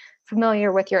I'm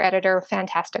familiar with your editor,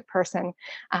 fantastic person.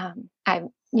 I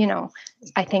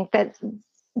think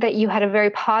that you had a very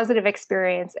positive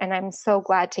experience, and I'm so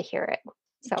glad to hear it.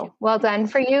 So well done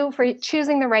for you for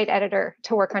choosing the right editor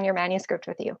to work on your manuscript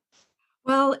with you.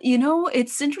 Well,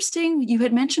 it's interesting. You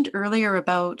had mentioned earlier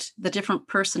about the different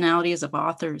personalities of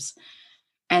authors,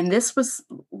 and this was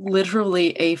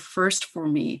literally a first for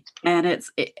me. And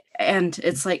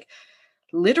it's like,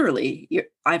 literally,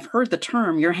 I've heard the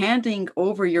term, you're handing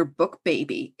over your book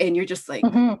baby, and you're just like,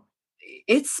 mm-hmm.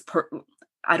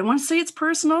 I don't want to say it's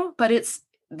personal, but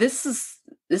this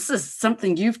is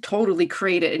something you've totally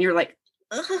created, and you're like,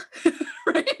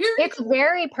 right here. It's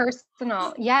very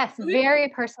personal. Yes, very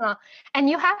personal. And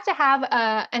you have to have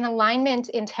an alignment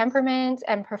in temperament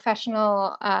and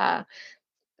professional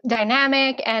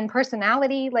dynamic and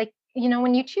personality. Like,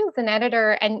 when you choose an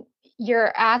editor and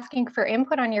you're asking for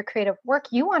input on your creative work,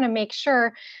 you want to make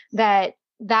sure that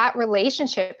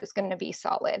relationship is going to be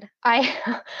solid. I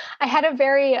had a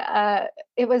very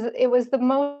it was the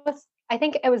most, I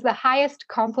think it was the highest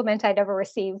compliment I'd ever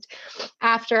received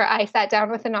after I sat down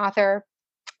with an author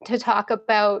to talk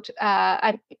about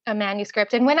a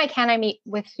manuscript. And when I can, I meet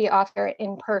with the author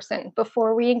in person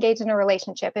before we engage in a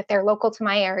relationship. If they're local to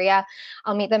my area,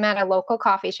 I'll meet them at a local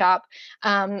coffee shop.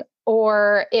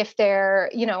 Or if they're,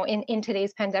 in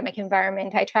today's pandemic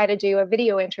environment, I try to do a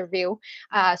video interview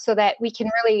so that we can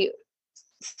really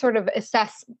sort of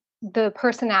assess the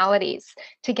personalities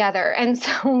together. And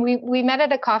so we met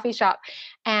at a coffee shop,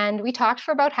 and we talked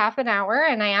for about half an hour,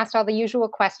 and I asked all the usual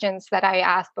questions that I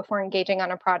asked before engaging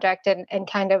on a project, and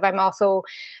kind of I'm also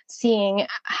seeing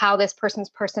how this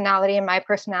person's personality and my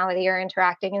personality are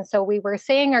interacting. And so we were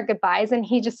saying our goodbyes, and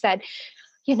he just said,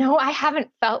 I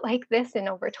haven't felt like this in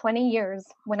over 20 years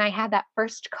when I had that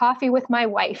first coffee with my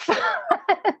wife.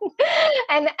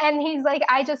 and he's like,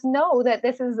 I just know that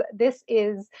this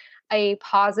is a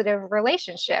positive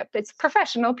relationship. It's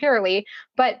professional purely,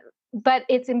 but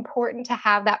it's important to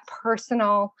have that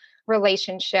personal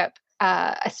relationship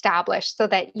established so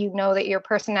that you know that your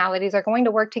personalities are going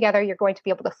to work together. You're going to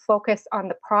be able to focus on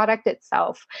the product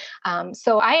itself.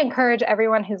 So I encourage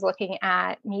everyone who's looking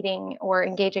at meeting or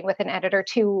engaging with an editor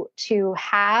to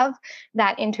have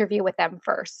that interview with them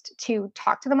first, to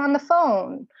talk to them on the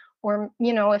phone, or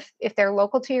if they're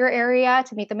local to your area,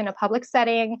 to meet them in a public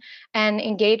setting and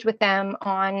engage with them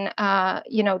on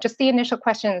just the initial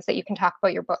questions that you can talk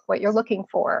about your book, what you're looking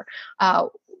for,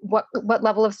 what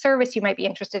level of service you might be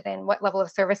interested in, what level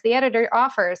of service the editor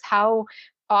offers, how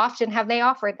often have they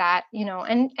offered that,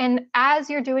 and as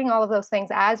you're doing all of those things,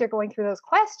 as you're going through those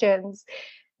questions,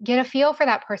 get a feel for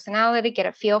that personality, get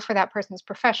a feel for that person's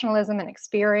professionalism and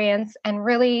experience, and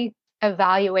really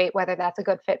evaluate whether that's a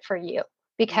good fit for you.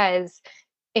 Because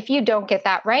if you don't get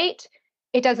that right,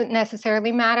 it doesn't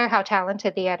necessarily matter how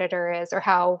talented the editor is or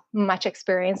how much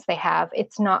experience they have.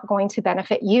 It's not going to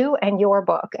benefit you and your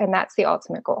book. And that's the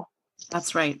ultimate goal.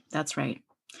 That's right. That's right.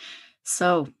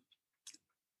 So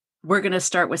we're going to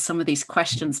start with some of these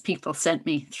questions people sent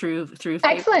me through Facebook.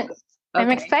 Excellent. Okay.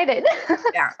 I'm excited.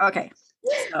 Yeah. Okay.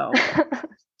 So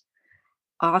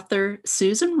author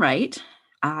Susan Wright,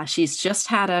 she's just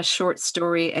had a short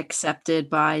story accepted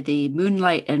by the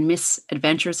Moonlight and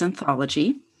Misadventures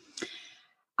anthology.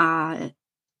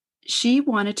 She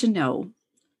wanted to know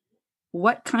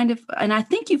what kind of, and I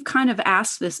think you've kind of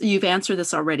asked this, you've answered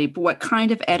this already, but what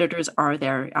kind of editors are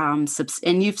there? And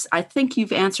I think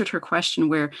you've answered her question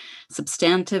where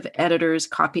substantive editors,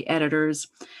 copy editors,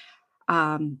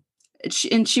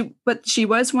 but she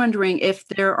was wondering if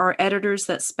there are editors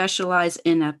that specialize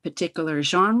in a particular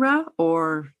genre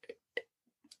or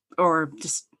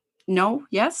just no,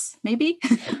 yes, maybe.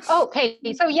 Okay,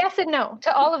 so yes and no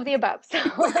to all of the above, so,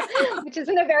 which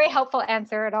isn't a very helpful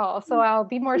answer at all. So I'll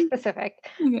be more specific.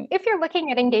 Okay. If you're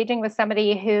looking at engaging with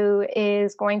somebody who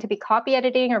is going to be copy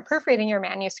editing or proofreading your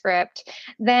manuscript,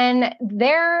 then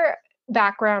their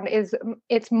background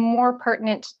it's more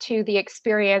pertinent to the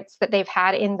experience that they've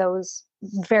had in those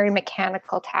very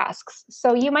mechanical tasks.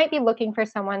 So you might be looking for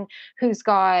someone who's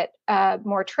got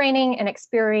more training and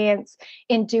experience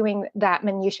in doing that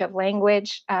minutiae of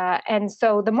language. And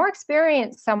so the more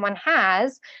experience someone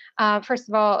has, first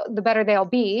of all, the better they'll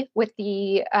be with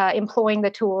the employing the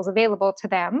tools available to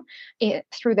them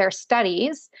through their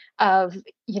studies of,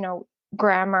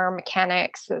 grammar,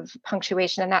 mechanics of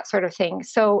punctuation and that sort of thing.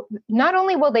 So not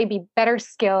only will they be better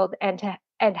skilled and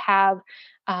have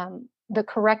the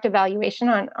correct evaluation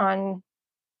on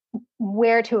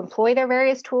where to employ their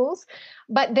various tools,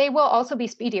 but they will also be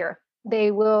speedier.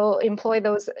 They will employ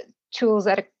those tools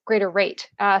at a greater rate.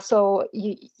 So,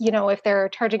 if they're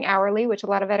charging hourly, which a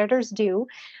lot of editors do,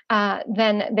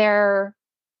 then their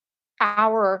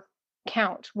hour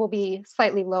count will be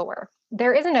slightly lower.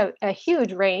 There isn't a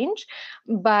huge range,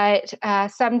 but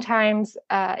sometimes,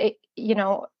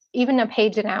 even a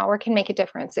page an hour can make a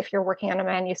difference if you're working on a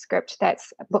manuscript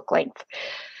that's book length.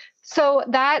 So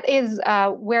that is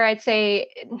where I'd say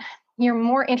you're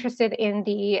more interested in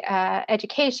the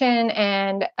education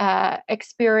and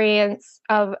experience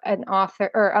of an author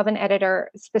or of an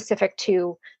editor specific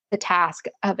to the task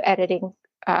of editing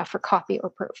for copy or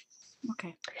proof.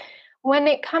 Okay. When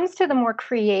it comes to the more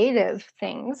creative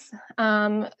things,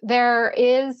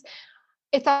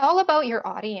 it's all about your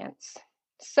audience.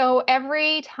 So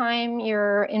every time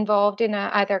you're involved in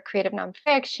either creative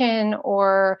nonfiction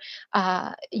or,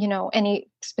 any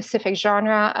specific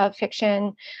genre of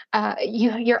fiction,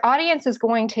 your audience is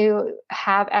going to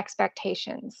have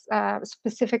expectations.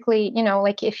 Specifically,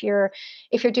 like if you're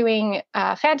doing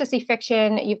fantasy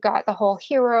fiction, you've got the whole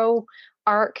hero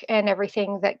arc and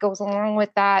everything that goes along with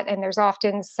that. And there's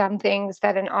often some things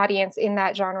that an audience in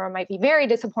that genre might be very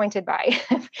disappointed by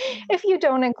if you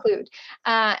don't include.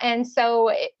 And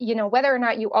so, whether or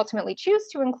not you ultimately choose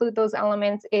to include those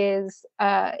elements is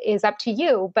up to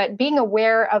you. But being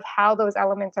aware of how those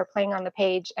elements are playing on the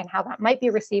page and how that might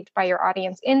be received by your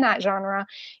audience in that genre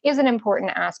is an important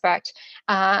aspect.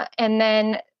 And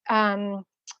then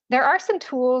there are some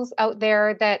tools out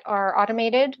there that are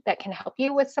automated that can help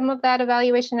you with some of that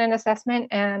evaluation and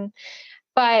assessment.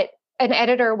 But an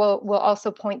editor will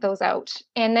also point those out.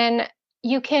 And then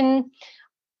you can,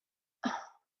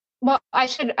 well, I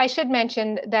should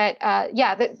mention that,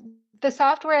 the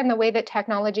software and the way that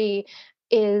technology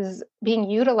is being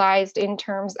utilized in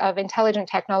terms of intelligent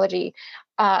technology,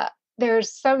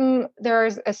 there's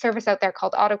a service out there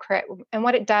called AutoCrit, and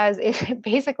what it does is it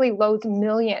basically loads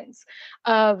millions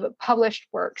of published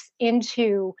works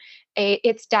into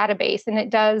its database, and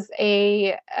it does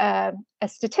a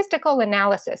statistical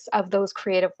analysis of those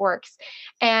creative works,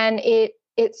 and it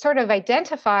it sort of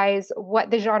identifies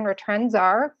what the genre trends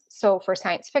are. So for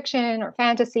science fiction or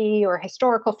fantasy or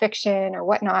historical fiction or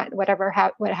whatnot, what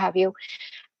have you.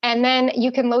 And then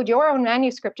you can load your own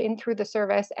manuscript in through the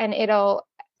service, and it'll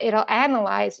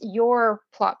analyze your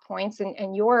plot points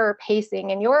and your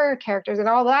pacing and your characters and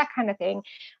all that kind of thing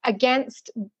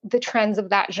against the trends of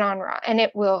that genre, and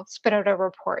it will spit out a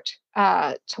report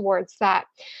towards that.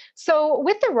 So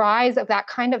with the rise of that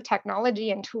kind of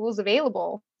technology and tools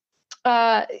available,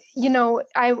 I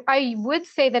would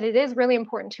say that it is really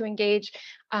important to engage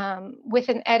with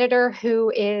an editor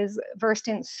who is versed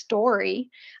in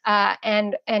story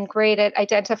and great at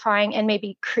identifying and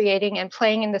maybe creating and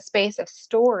playing in the space of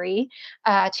story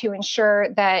to ensure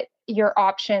that your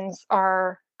options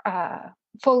are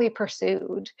fully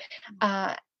pursued.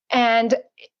 And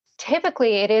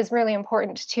typically, it is really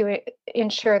important to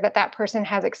ensure that that person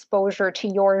has exposure to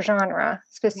your genre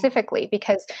specifically,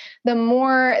 because the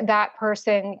more that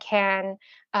person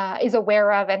is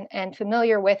aware of and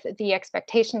familiar with the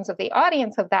expectations of the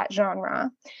audience of that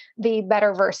genre, the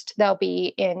better versed they'll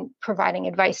be in providing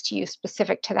advice to you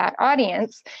specific to that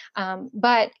audience.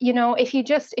 But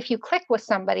if you click with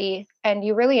somebody and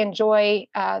you really enjoy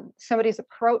somebody's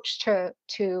approach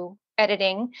to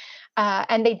editing,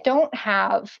 and they don't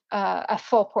have a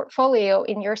full portfolio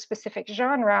in your specific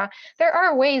genre, there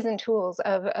are ways and tools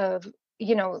of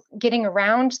getting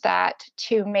around that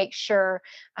to make sure,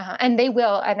 and they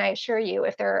will, and I assure you,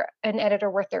 if they're an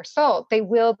editor worth their salt, they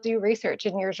will do research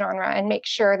in your genre and make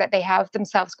sure that they have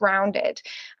themselves grounded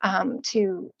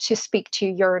to speak to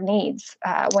your needs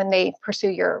when they pursue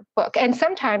your book. And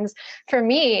sometimes for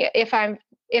me, if I'm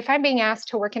being asked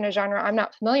to work in a genre I'm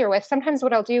not familiar with, sometimes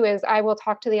what I'll do is I will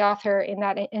talk to the author in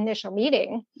that initial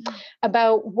meeting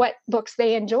about what books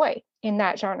they enjoy in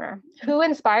that genre, who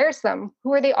inspires them,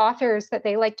 who are the authors that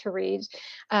they like to read,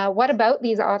 what about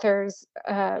these authors,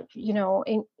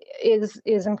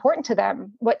 is important to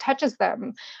them, what touches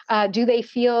them, do they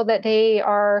feel that they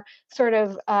are sort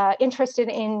of interested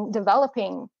in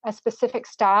developing a specific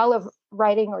style of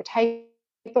writing or type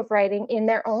of writing in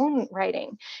their own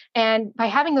writing. And by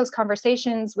having those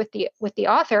conversations with the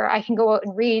author, I can go out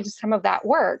and read some of that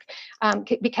work,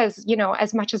 because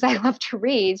as much as I love to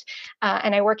read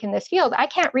and I work in this field, I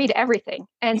can't read everything.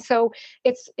 And so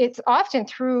it's often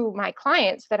through my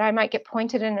clients that I might get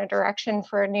pointed in a direction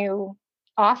for a new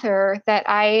author that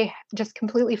I just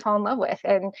completely fall in love with,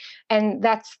 and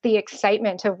that's the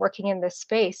excitement of working in this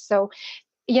space. So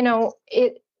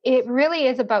it really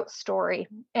is about story,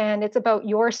 and it's about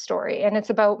your story, and it's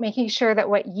about making sure that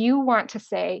what you want to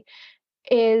say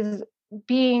is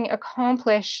being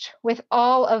accomplished with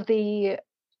all of the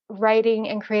writing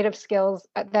and creative skills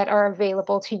that are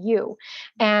available to you.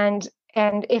 And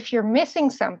if you're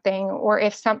missing something, or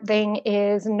if something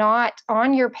is not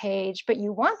on your page but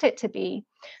you want it to be,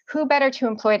 who better to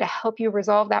employ to help you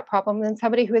resolve that problem than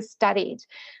somebody who has studied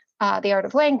the art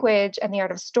of language and the art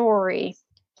of story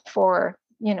for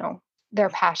their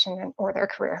passion or their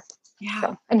career. Yeah.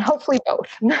 So, and hopefully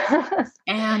both.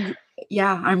 And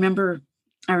yeah, I remember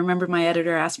my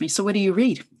editor asked me, "So what do you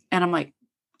read?" And I'm like,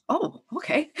 "Oh,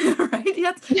 okay." Right.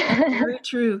 That's very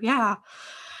true. Yeah.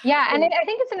 Yeah. And I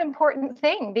think it's an important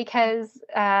thing, because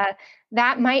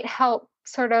that might help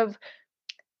sort of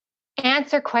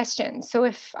answer questions. So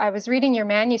if I was reading your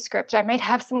manuscript, I might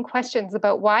have some questions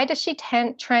about why does she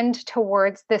trend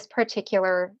towards this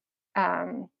particular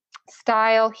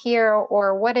style here,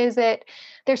 or what is it?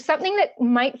 There's something that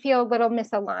might feel a little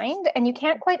misaligned, and you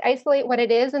can't quite isolate what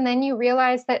it is. And then you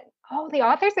realize that, oh, the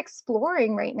author's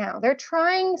exploring right now. They're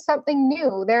trying something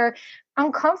new. They're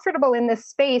uncomfortable in this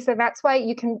space. And that's why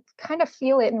you can kind of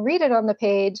feel it and read it on the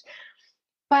page.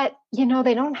 But,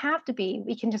 they don't have to be.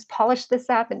 We can just polish this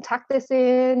up and tuck this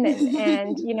in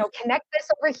and connect this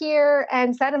over here.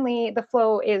 And suddenly the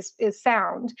flow is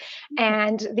sound.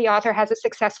 And the author has a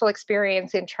successful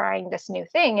experience in trying this new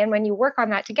thing. And when you work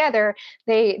on that together,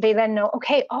 they then know,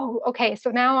 okay,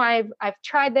 so now I've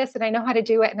tried this and I know how to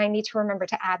do it. And I need to remember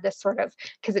to add this sort of,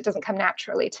 because it doesn't come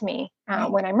naturally to me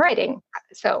when I'm writing.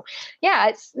 So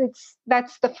yeah,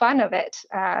 that's the fun of it.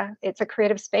 It's a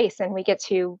creative space, and we get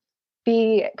to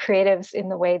be creatives in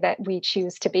the way that we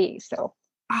choose to be. So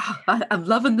I'm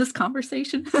loving this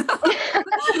conversation.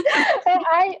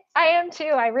 I am too.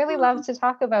 I really love to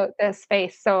talk about this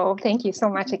space. So thank you so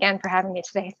much again for having me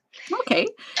today. Okay.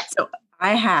 So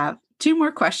I have two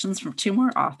more questions from two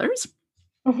more authors.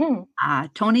 Mm-hmm.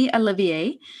 Tony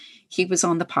Olivier, he was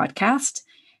on the podcast,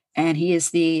 and he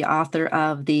is the author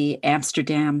of The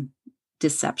Amsterdam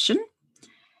Deception.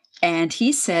 And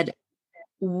he said,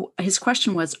 his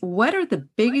question was, what are the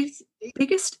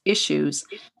biggest issues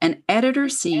an editor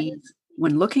sees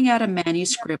when looking at a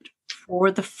manuscript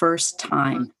for the first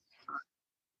time?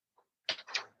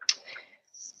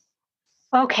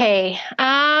 Okay.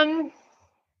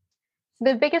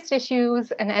 The biggest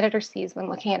issues an editor sees when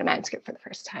looking at a manuscript for the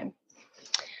first time.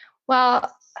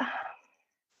 Well,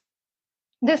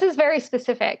 this is very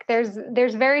specific. There's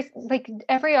very, like,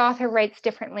 every author writes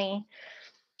differently.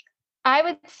 I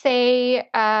would say,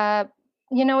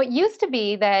 it used to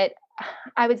be that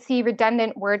I would see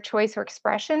redundant word choice or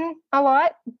expression a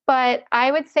lot, but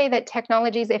I would say that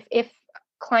technologies, if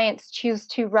clients choose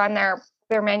to run their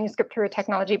manuscript through a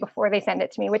technology before they send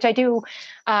it to me, which I do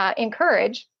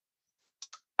encourage,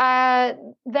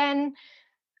 then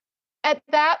at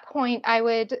that point I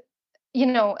would,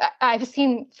 I've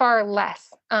seen far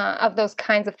less of those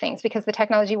kinds of things because the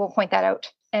technology will point that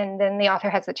out, and then the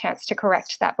author has a chance to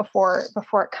correct that before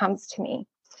it comes to me.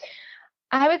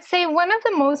 I would say one of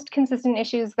the most consistent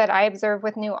issues that I observe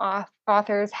with new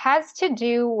authors has to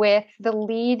do with the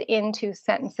lead into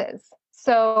sentences.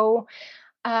 So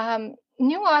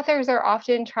new authors are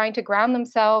often trying to ground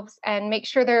themselves and make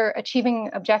sure they're achieving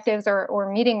objectives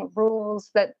or meeting rules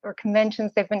or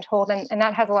conventions they've been told, and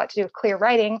that has a lot to do with clear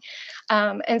writing.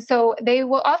 And so they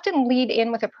will often lead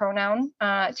in with a pronoun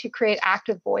to create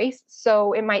active voice.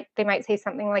 So they might say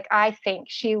something like, "I think,"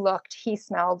 "she looked," "he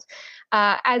smelled,"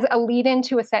 as a lead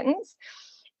into a sentence.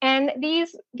 And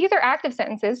these are active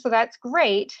sentences, so that's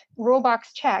great, rule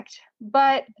box checked.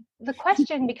 But the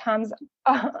question becomes,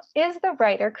 is the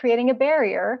writer creating a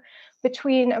barrier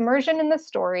between immersion in the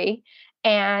story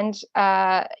and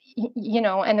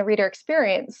and the reader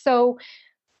experience? So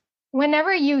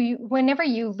whenever you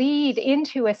lead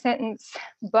into a sentence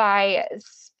by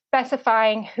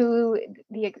specifying who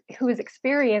is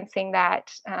experiencing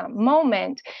that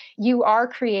moment, you are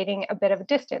creating a bit of a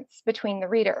distance between the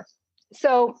reader.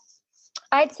 So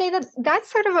I'd say that that's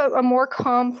sort of a more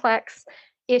complex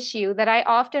issue that I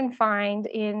often find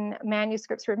in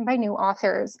manuscripts written by new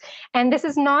authors. And this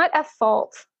is not a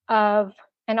fault of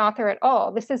an author at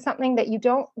all. This is something that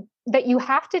you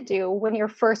have to do when you're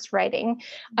first writing.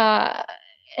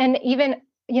 And even,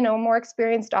 more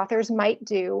experienced authors might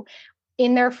do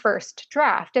in their first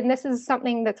draft. And this is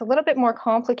something that's a little bit more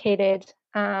complicated,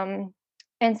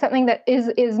 and something that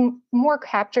is more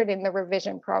captured in the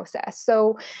revision process.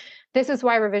 So this is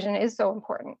why revision is so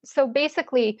important. So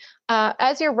basically,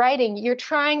 as you're writing,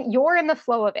 you're in the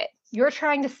flow of it. You're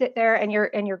trying to sit there and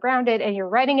you're grounded and you're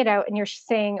writing it out and you're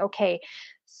saying, okay,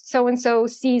 so and so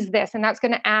sees this, and that's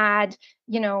going to add,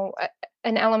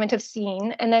 an element of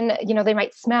scene, and then they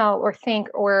might smell or think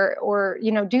or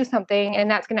do something,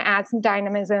 and that's going to add some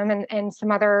dynamism and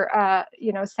some other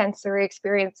sensory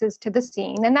experiences to the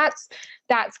scene, and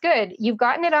that's good. You've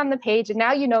gotten it on the page, and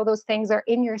now those things are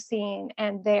in your scene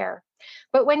and there.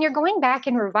 But when you're going back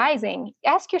and revising,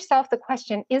 ask yourself the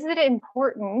question: is it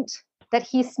important that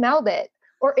he smelled it,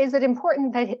 or is it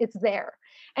important that it's there?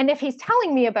 And if he's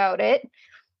telling me about it,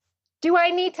 do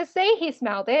I need to say he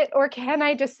smelled it, or can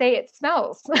I just say it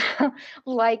smells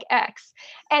like X?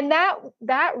 And that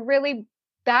really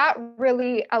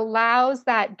allows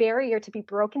that barrier to be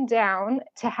broken down,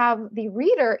 to have the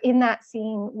reader in that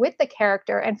scene with the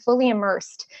character and fully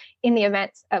immersed in the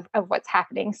events of what's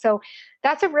happening. So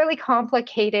that's a really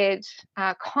complicated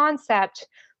concept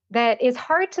that is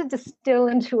hard to distill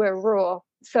into a rule.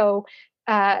 So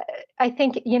I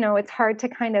think, it's hard to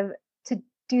kind of to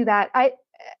do that.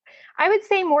 I would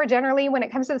say more generally, when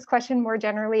it comes to this question, more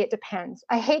generally, it depends.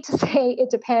 I hate to say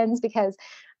it depends because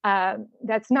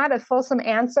that's not a fulsome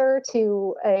answer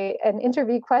to an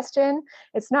interview question.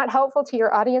 It's not helpful to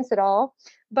your audience at all.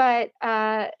 But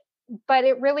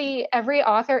it really, every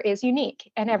author is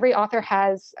unique, and every author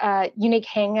has unique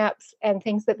hangups and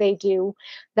things that they do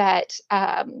that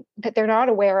they're not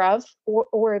aware of,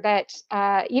 or that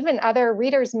even other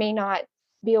readers may not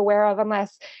be aware of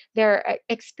unless they're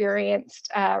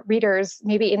experienced readers,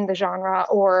 maybe in the genre,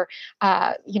 or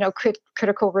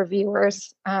critical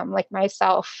reviewers like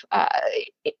myself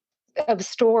of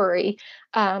story.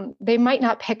 They might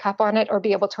not pick up on it or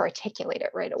be able to articulate it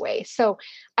right away. So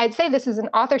I'd say this is an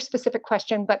author-specific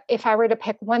question, but if I were to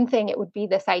pick one thing, it would be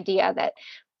this idea that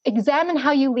examine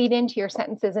how you lead into your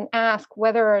sentences and ask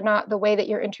whether or not the way that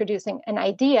you're introducing an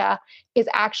idea is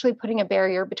actually putting a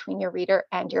barrier between your reader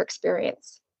and your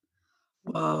experience.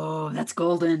 Whoa, that's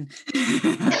golden.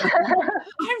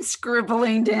 I'm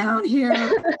scribbling down here.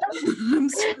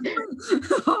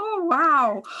 Oh,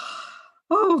 wow.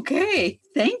 Okay,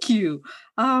 thank you.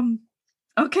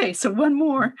 Okay, so one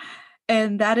more,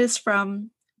 and that is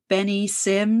from Benny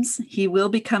Sims. He will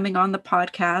be coming on the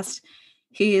podcast.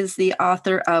 He is the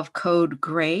author of Code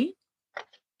Gray,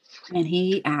 and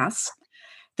he asks,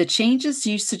 the changes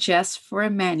you suggest for a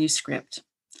manuscript,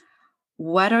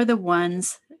 what are the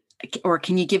ones, or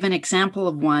can you give an example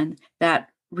of one that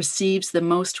receives the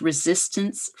most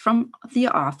resistance from the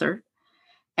author?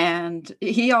 And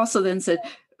he also then said,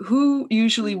 who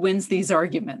usually wins these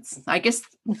arguments? I guess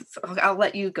I'll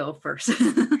let you go first.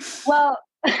 Well,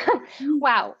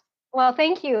 wow. Well,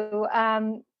 thank you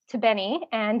to Benny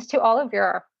and to all of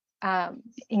your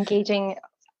engaging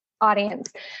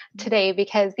audience today,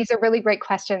 because these are really great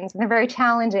questions and they're very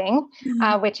challenging,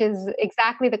 which is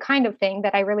exactly the kind of thing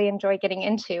that I really enjoy getting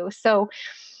into. So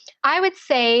I would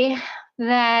say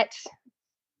that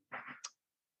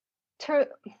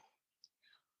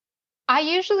I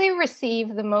usually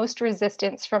receive the most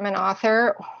resistance from an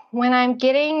author when I'm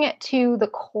getting to the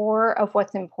core of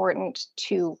what's important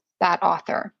to that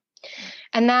author.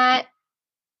 And that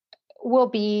will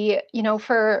be,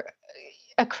 for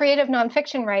a creative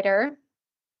nonfiction writer,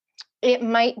 it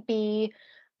might be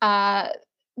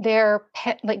their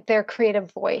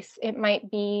creative voice. It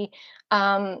might be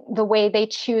the way they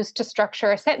choose to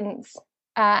structure a sentence.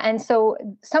 And so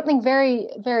something very,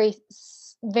 very,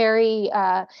 very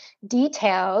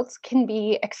detailed can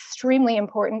be extremely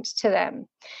important to them.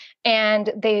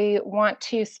 And they want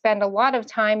to spend a lot of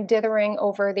time dithering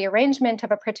over the arrangement of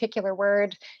a particular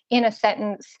word in a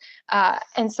sentence.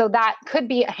 And so that could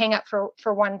be a hang up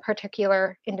for one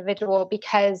particular individual,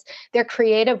 because their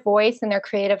creative voice and their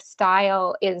creative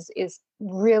style is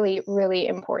really, really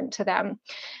important to them.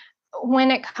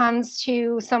 When it comes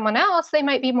to someone else, they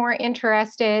might be more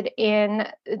interested in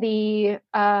the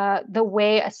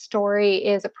way a story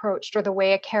is approached or the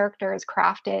way a character is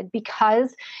crafted,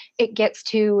 because it gets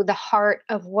to the heart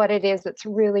of what it is that's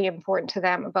really important to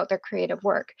them about their creative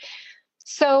work.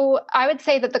 So I would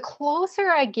say that the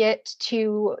closer I get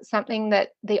to something that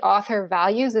the author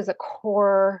values as a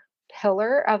core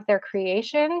pillar of their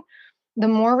creation, the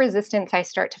more resistance I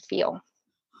start to feel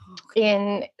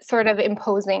in sort of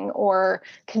imposing or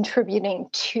contributing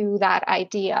to that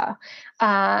idea.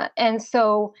 And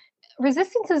so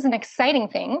resistance is an exciting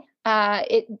thing.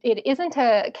 It isn't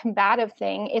a combative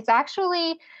thing. It's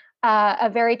actually a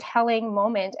very telling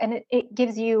moment, and it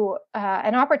gives you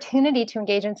an opportunity to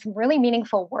engage in some really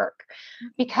meaningful work.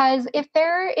 Because if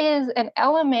there is an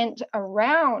element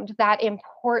around that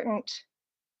important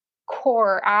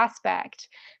core aspect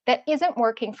that isn't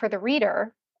working for the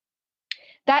reader,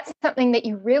 that's something that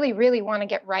you really, really want to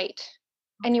get right.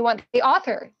 And you want the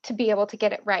author to be able to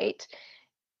get it right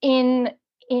in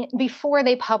before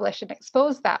they publish and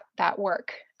expose that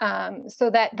work, so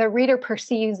that the reader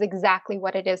perceives exactly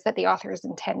what it is that the author is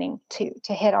intending to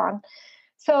hit on.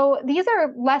 So these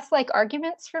are less like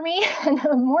arguments for me and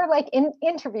more like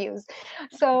interviews.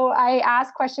 So I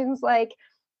ask questions like,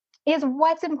 is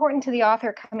what's important to the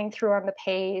author coming through on the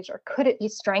page, or could it be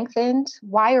strengthened?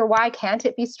 Why or why can't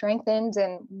it be strengthened?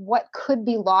 And what could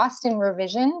be lost in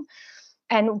revision?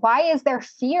 And why is there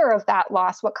fear of that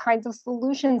loss? What kinds of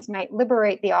solutions might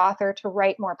liberate the author to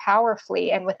write more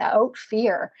powerfully and without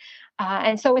fear?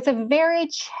 And so it's a very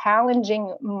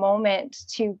challenging moment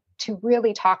to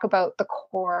really talk about the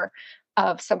core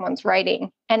of someone's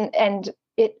writing, and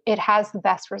it has the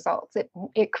best results.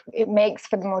 It makes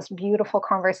for the most beautiful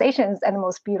conversations and the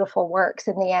most beautiful works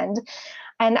in the end.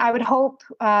 And I would hope,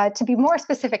 to be more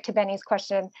specific to Benny's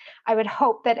question, I would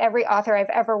hope that every author I've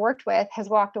ever worked with has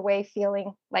walked away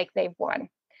feeling like they've won.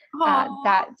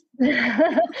 That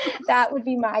that would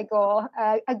be my goal.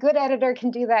 A good editor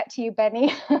can do that to you,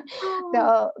 Benny.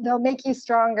 They'll make you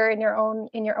stronger in your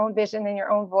own vision and your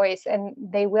own voice, and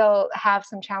they will have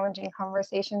some challenging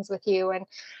conversations with you. And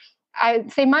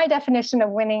I'd say my definition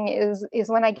of winning is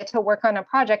when I get to work on a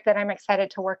project that I'm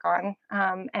excited to work on,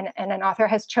 and an author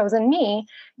has chosen me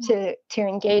to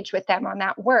engage with them on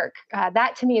that work.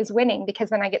 That to me is winning, because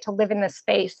then I get to live in this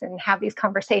space and have these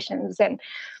conversations. And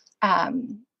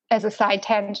as a side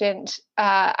tangent,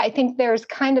 I think there's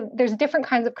different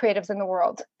kinds of creatives in the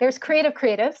world. There's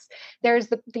creatives. There's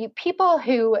the people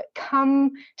who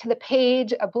come to the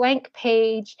page, a blank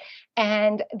page,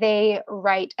 and they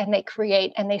write and they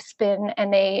create and they spin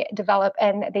and they develop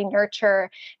and they nurture,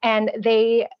 and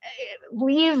they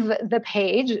leave the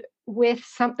page with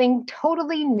something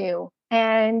totally new.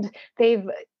 And they've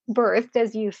birthed,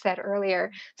 as you said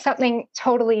earlier, something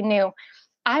totally new.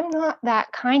 I'm not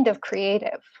that kind of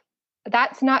creative.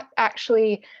 That's not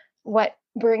actually what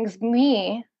brings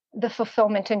me the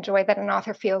fulfillment and joy that an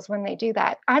author feels when they do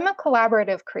that. I'm a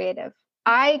collaborative creative.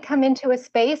 I come into a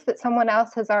space that someone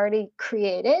else has already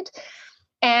created,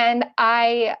 and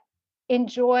I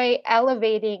enjoy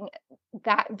elevating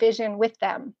that vision with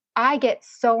them. I get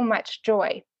so much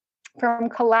joy from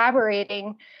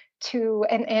collaborating to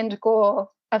an end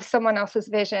goal of someone else's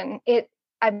vision,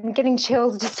 I'm getting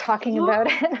chills just talking about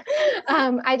it.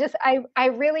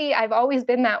 I've always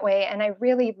been that way. And I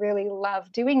really, really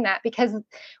love doing that, because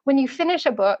when you finish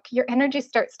a book, your energy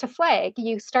starts to flag.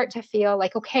 You start to feel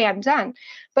like, okay, I'm done.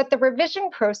 But the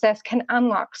revision process can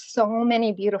unlock so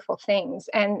many beautiful things.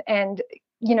 And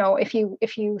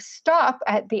if you stop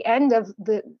at the end of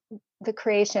the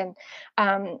creation,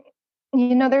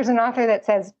 there's an author that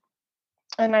says,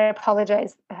 and I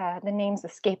apologize, the name's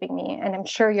escaping me, and I'm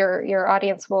sure your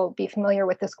audience will be familiar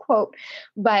with this quote,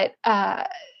 but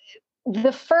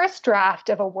the first draft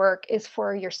of a work is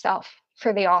for yourself,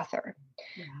 for the author.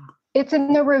 Yeah. It's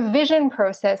in the revision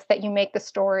process that you make the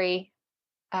story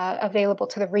available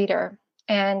to the reader,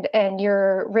 and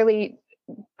you're really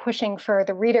pushing for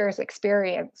the reader's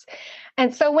experience.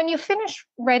 And so when you finish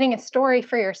writing a story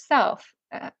for yourself,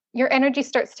 your energy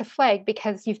starts to flag,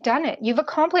 because you've done it. You've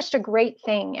accomplished a great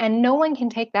thing, and no one can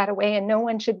take that away, and no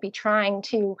one should be trying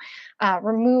to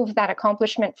remove that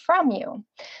accomplishment from you.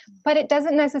 But it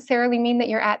doesn't necessarily mean that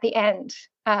you're at the end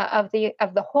of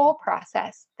the whole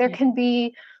process. There can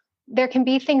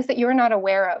be things that you're not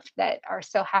aware of that are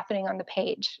still happening on the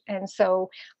page. And so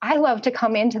I love to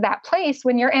come into that place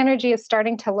when your energy is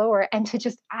starting to lower, and to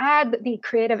just add the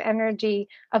creative energy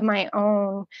of my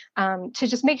own, to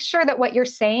just make sure that what you're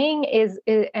saying is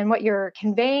and what you're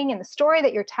conveying and the story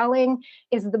that you're telling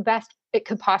is the best it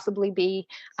could possibly be,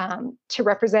 to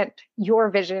represent your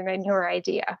vision and your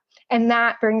idea. And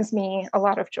that brings me a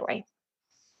lot of joy.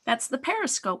 That's the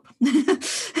periscope.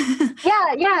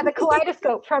 Yeah, the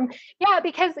kaleidoscope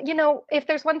because, if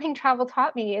there's one thing travel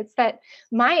taught me, it's that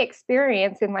my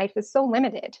experience in life is so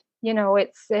limited.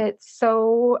 It's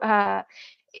so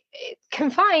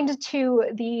confined to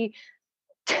the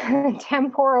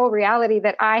temporal reality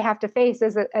that I have to face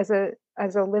as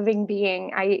a living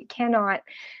being. I cannot,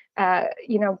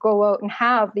 go out and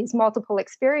have these multiple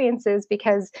experiences,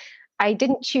 because I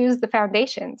didn't choose the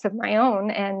foundations of my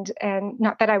own, and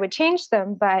not that I would change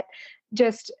them, but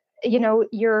just,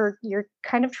 you're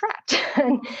kind of trapped.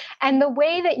 and the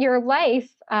way that your life,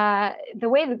 the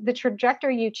way that the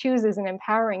trajectory you choose is an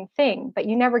empowering thing, but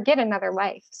you never get another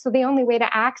life. So the only way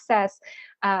to access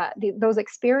those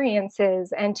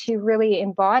experiences and to really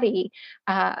embody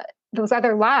those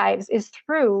other lives is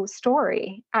through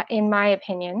story, in my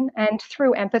opinion, and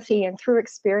through empathy and through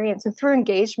experience and through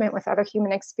engagement with other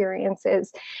human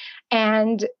experiences.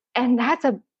 And that's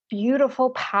a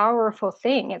beautiful, powerful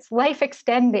thing. It's life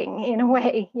extending in a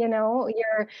way.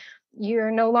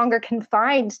 You're no longer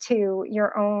confined to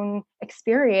your own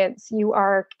experience. You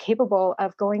are capable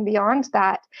of going beyond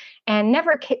that, and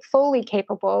never fully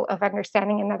capable of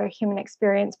understanding another human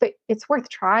experience, but it's worth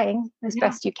trying as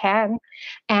best you can.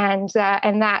 And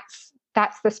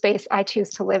that's the space I choose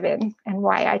to live in, and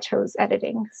why I chose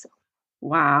editing. So.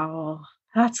 Wow.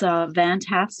 That's a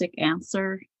fantastic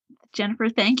answer, Jennifer.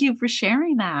 Thank you for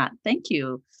sharing that. Thank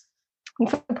you.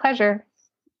 It's a pleasure.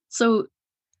 So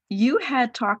you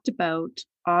had talked about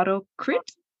autocrit.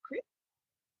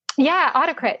 Yeah,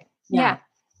 autocrit. Yeah.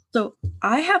 So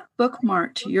I have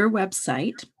bookmarked your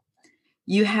website.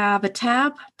 You have a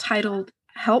tab titled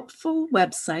Helpful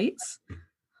Websites,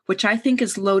 which I think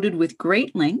is loaded with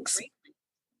great links.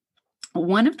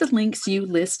 One of the links you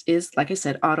list is, like I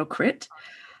said, autocrit.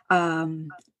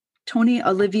 Tony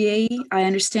Olivier, I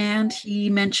understand he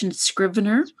mentioned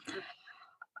Scrivener.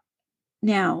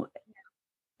 Now,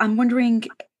 I'm wondering,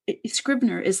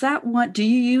 Scrivener, is that what, do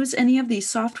you use any of these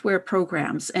software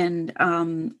programs? And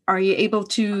are you able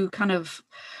to kind of,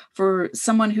 for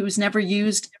someone who's never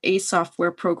used a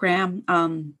software program,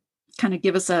 kind of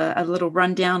give us a little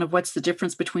rundown of what's the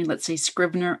difference between, let's say,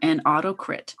 Scrivener and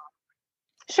autocrit?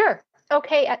 Sure.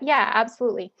 Okay. Yeah,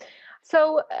 absolutely.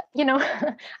 So,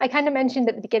 I kind of mentioned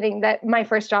at the beginning that my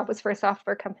first job was for a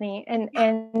software company,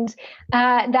 and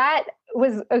that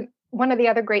was one of the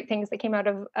other great things that came out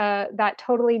of that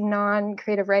totally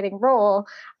non-creative writing role,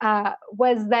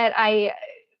 was that I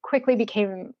quickly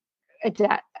became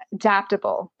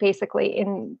adaptable, basically,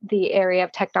 in the area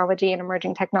of technology and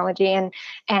emerging technology,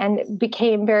 and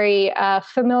became very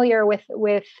familiar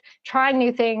with trying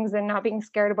new things and not being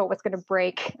scared about what's going to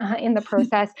break in the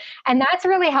process. And that's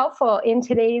really helpful in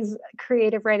today's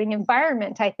creative writing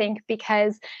environment, I think,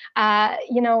 because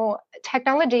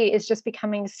technology is just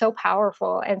becoming so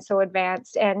powerful and so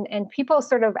advanced, and people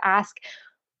sort of ask,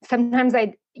 sometimes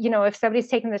if somebody's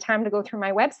taken the time to go through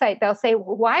my website, they'll say,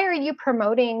 why are you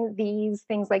promoting these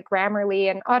things like Grammarly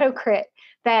and autocrit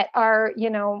that are,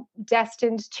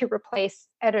 destined to replace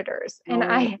editors? And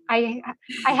I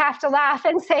have to laugh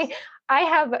and say, I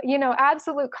have,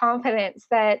 absolute confidence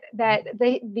that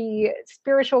the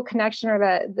spiritual connection, or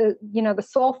the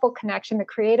soulful connection, the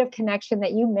creative connection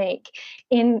that you make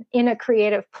in a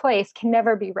creative place can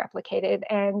never be replicated,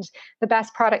 and the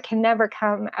best product can never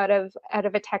come out of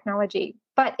a technology.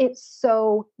 But it's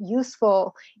so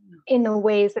useful in the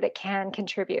ways that it can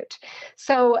contribute.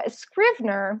 So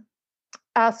Scrivener,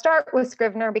 I'll start with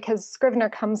Scrivener because Scrivener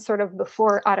comes sort of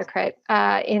before Autocrat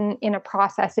in a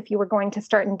process if you were going to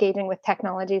start engaging with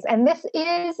technologies. And this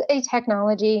is a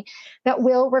technology that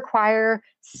will require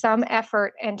some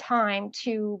effort and time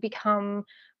to become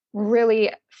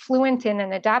really fluent in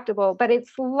and adaptable. But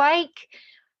it's like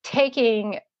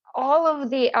taking all of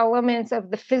the elements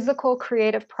of the physical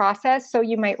creative process. So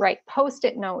you might write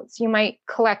post-it notes, you might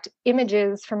collect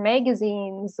images from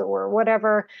magazines or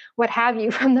whatever, what have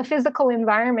you, from the physical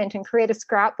environment and create a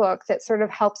scrapbook that sort of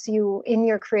helps you in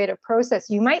your creative process.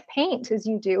 You might paint as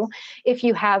you do if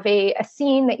you have a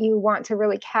scene that you want to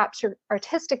really capture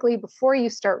artistically before you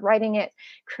start writing it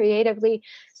creatively.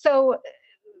 So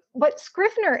what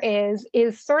Scrivener is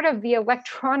sort of the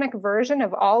electronic version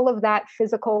of all of that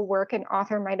physical work an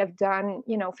author might have done,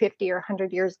 50 or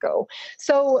 100 years ago.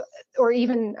 So, or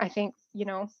even, I think,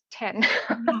 10,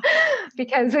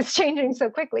 because it's changing so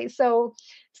quickly. So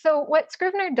what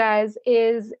Scrivener does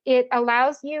is it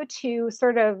allows you to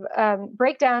sort of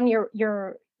break down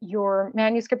your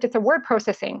manuscript. It's a word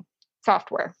processing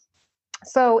software.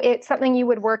 So it's something you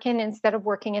would work in instead of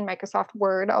working in Microsoft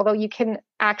Word, although you can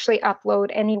actually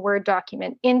upload any Word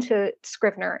document into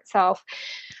Scrivener itself.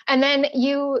 And then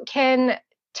you can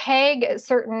tag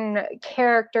certain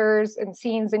characters and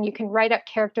scenes, and you can write up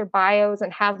character bios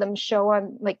and have them show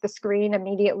on like the screen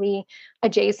immediately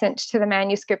adjacent to the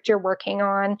manuscript you're working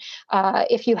on.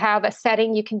 If you have a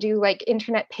setting, you can do like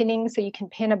internet pinning, so you can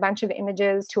pin a bunch of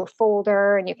images to a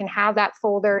folder, and you can have that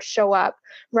folder show up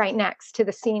right next to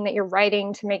the scene that you're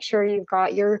writing to make sure you've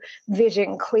got your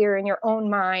vision clear in your own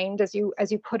mind as you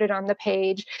put it on the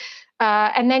page.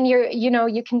 And then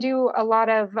you can do a lot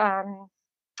of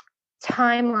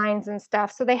timelines and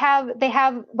stuff. So they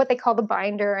have what they call the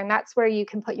binder, and that's where you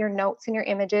can put your notes and your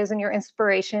images and your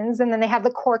inspirations. And then they have the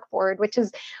corkboard, which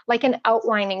is like an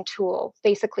outlining tool,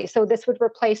 basically. So this would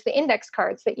replace the index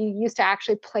cards that you used to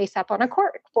actually place up on a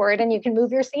corkboard, and you can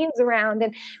move your scenes around.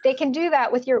 And they can do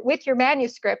that with your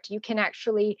manuscript. You can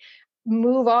actually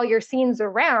move all your scenes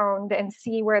around and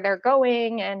see where they're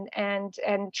going, and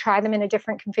try them in a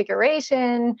different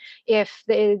configuration if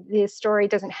the story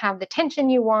doesn't have the tension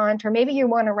you want, or maybe you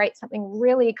want to write something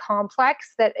really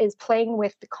complex that is playing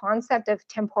with the concept of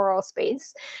temporal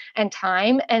space and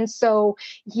time. And so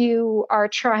you are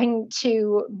trying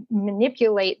to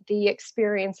manipulate the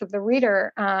experience of the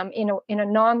reader in a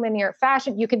nonlinear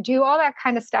fashion. You can do all that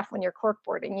kind of stuff when you're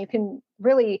corkboarding. You can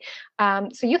really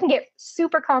so you can get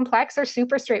super complex or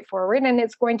super straightforward, and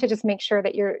it's going to just make sure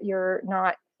that you're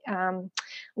not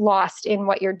lost in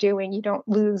what you're doing. You don't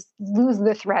lose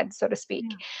the thread, so to speak.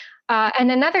 Yeah.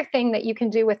 And another thing that you can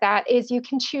do with that is you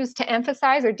can choose to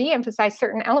emphasize or de-emphasize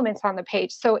certain elements on the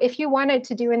page. So if you wanted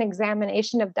to do an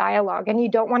examination of dialogue and you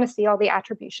don't want to see all the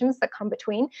attributions that come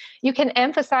between, you can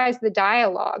emphasize the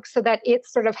dialogue so that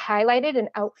it's sort of highlighted and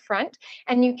out front.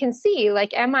 And you can see,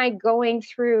 like,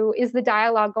 is the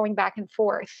dialogue going back and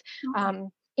forth? Okay.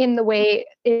 In the way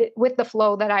with the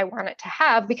flow that I want it to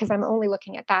have, because I'm only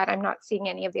looking at that. I'm not seeing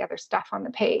any of the other stuff on the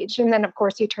page. And then, of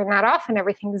course, you turn that off and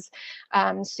everything's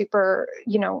super,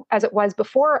 as it was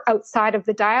before, outside of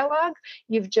the dialogue.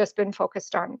 You've just been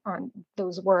focused on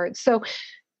those words. So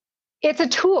it's a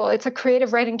tool. It's a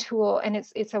creative writing tool, and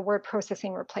it's a word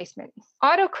processing replacement.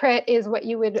 Autocrat is what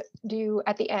you would do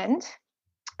at the end.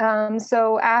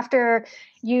 So after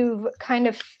you've kind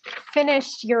of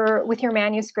finished with your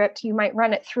manuscript, you might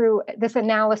run it through this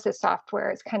analysis software.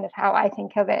 It's kind of how I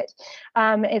think of it.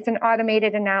 It's an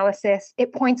automated analysis.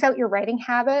 It points out your writing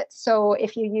habits. So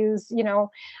if you use,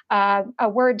 a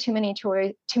word too many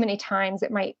times,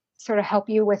 it might sort of help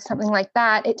you with something like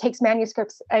that. It takes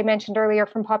manuscripts I mentioned earlier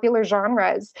from popular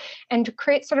genres and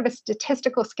creates sort of a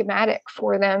statistical schematic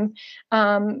for them.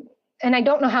 And I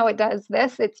don't know how it does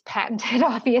this. It's patented,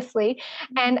 obviously.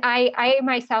 And I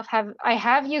myself have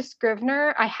used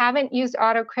Scrivener. I haven't used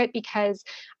Autocrat because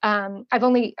I've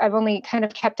only kind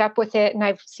of kept up with it, and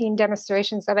I've seen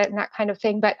demonstrations of it and that kind of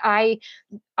thing. But I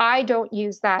don't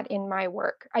use that in my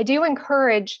work. I do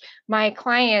encourage my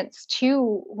clients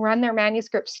to run their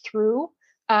manuscripts through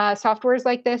softwares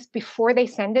like this before they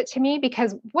send it to me,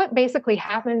 because what basically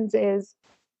happens is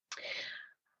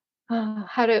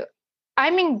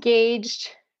I'm engaged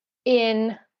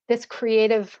in this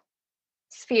creative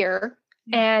sphere,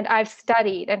 and I've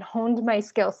studied and honed my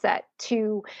skill set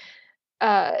to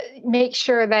make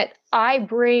sure that I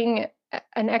bring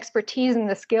an expertise and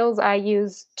the skills I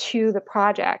use to the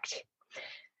project,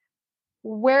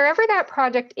 wherever that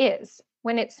project is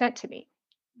when it's sent to me.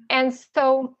 And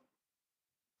so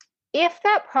if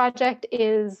that project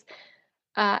is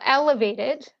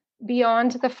elevated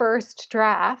beyond the first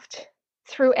draft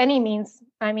through any means,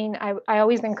 I mean, I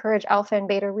always encourage alpha and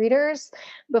beta readers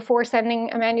before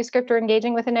sending a manuscript or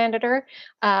engaging with an editor,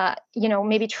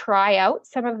 maybe try out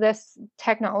some of this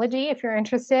technology if you're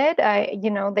interested.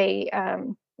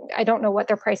 I don't know what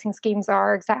their pricing schemes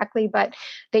are exactly, but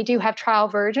they do have trial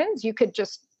versions. You could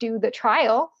just do the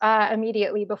trial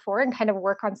immediately before and kind of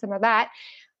work on some of that.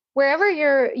 Wherever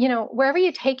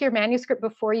you take your manuscript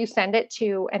before you send it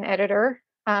to an editor,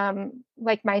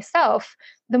 like myself,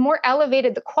 the more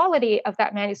elevated the quality of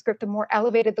that manuscript, the more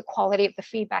elevated the quality of the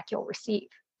feedback you'll receive.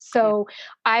 So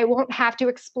I won't have to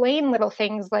explain little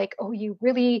things like, oh, you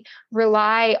really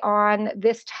rely on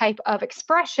this type of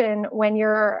expression when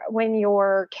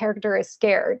your character is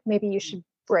scared. Maybe you should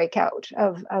break out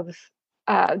of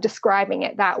describing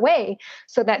it that way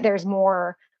so that there's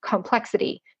more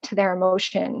complexity to their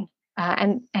emotion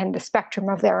and the spectrum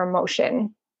of their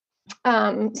emotion.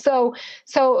 Trying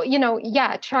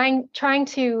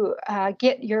to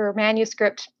get your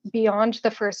manuscript beyond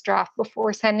the first draft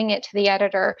before sending it to the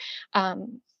editor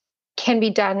can be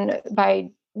done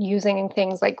by using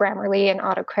things like Grammarly and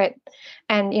AutoCrit,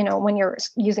 and when you're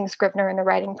using Scrivener in the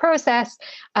writing process,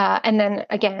 and then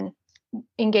again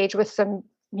engage with some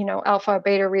alpha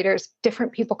beta readers.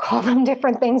 Different people call them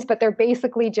different things, but they're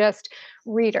basically just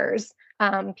readers,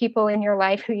 people in your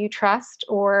life who you trust,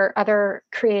 or other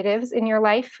creatives in your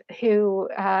life who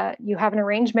you have an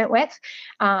arrangement with,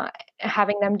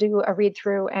 having them do a read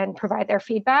through and provide their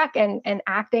feedback, and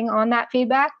acting on that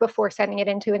feedback before sending it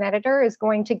into an editor is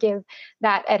going to give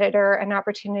that editor an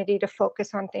opportunity to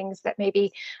focus on things that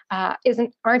maybe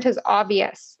aren't as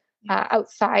obvious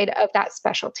outside of that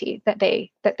specialty that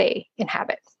they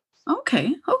inhabit.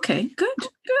 Okay,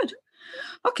 good.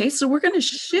 Okay, so we're going to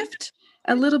shift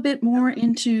a little bit more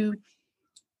into,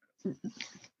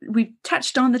 we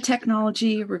touched on the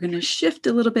technology, we're going to shift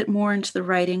a little bit more into the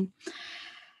writing.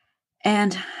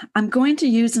 And I'm going to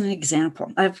use an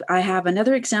example. I have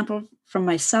another example from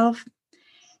myself,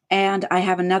 and I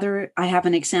have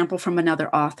an example from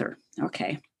another author.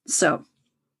 Okay, so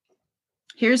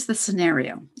here's the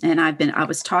scenario. And I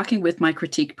was talking with my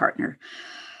critique partner.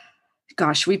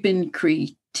 Gosh, we've been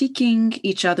critiquing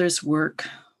each other's work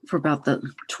for about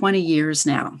 20 years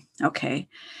now. Okay.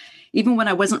 Even when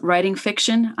I wasn't writing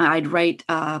fiction, I'd write,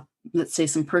 let's say,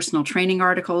 some personal training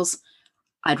articles.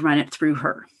 I'd run it through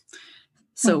her.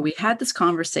 So we had this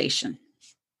conversation.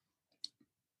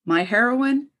 My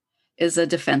heroine is a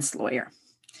defense lawyer.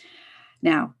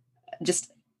 Now,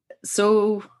 just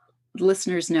so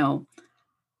listeners know,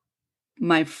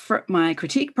 my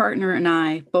critique partner and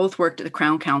I both worked at the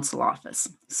Crown Counsel office.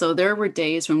 So there were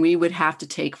days when we would have to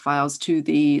take files to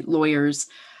the lawyers,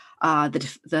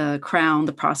 the Crown,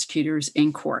 the prosecutors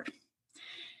in court.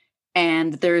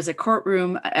 And there's a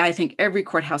courtroom, I think every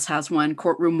courthouse has one,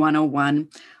 courtroom 101,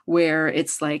 where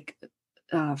it's like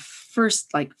first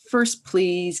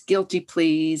pleas, guilty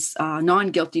pleas,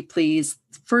 non-guilty pleas,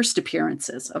 first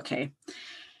appearances. Okay.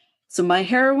 So my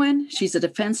heroine, she's a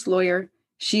defense lawyer.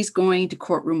 She's going to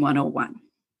courtroom 101.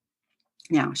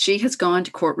 Now, she has gone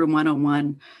to courtroom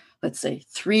 101, let's say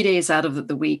 3 days out of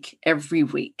the week, every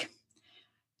week.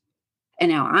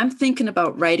 And now I'm thinking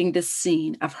about writing this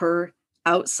scene of her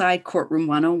outside courtroom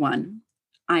 101.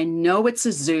 I know it's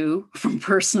a zoo from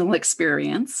personal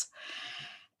experience.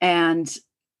 But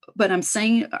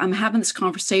I'm having this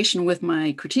conversation with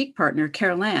my critique partner,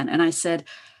 Carol Ann, and I said,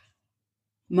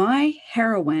 my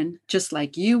heroine, just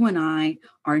like you and I,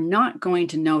 are not going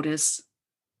to notice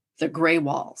the gray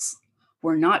walls.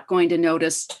 We're not going to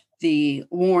notice the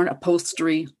worn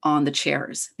upholstery on the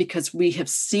chairs, because we have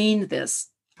seen this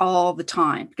all the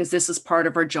time, because this is part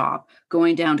of our job,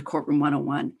 going down to courtroom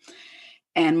 101.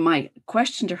 And my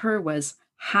question to her was,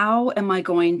 how am I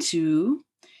going to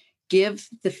give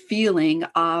the feeling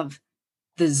of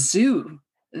the zoo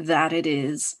that it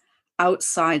is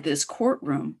outside this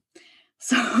courtroom?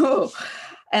 So,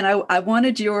 and I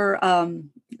wanted your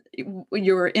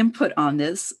input on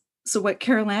this. So what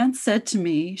Carol Ann said to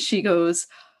me, she goes,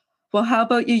 well, how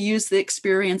about you use the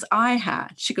experience I had?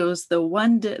 She goes,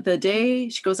 the day,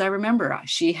 she goes, I remember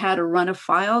she had to run a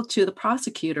file to the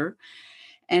prosecutor,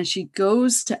 and she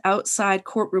goes to outside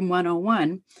courtroom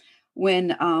 101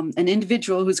 when an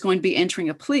individual who's going to be entering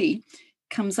a plea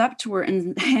comes up to her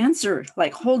and hands her,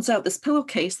 holds out this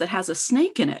pillowcase that has a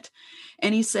snake in it.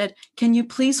 And he said, can you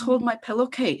please hold my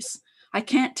pillowcase? I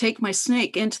can't take my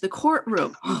snake into the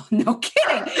courtroom. Oh, no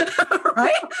kidding.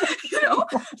 Right? So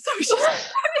she's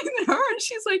sitting there and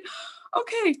she's like,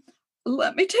 okay,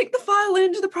 let me take the file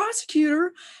into the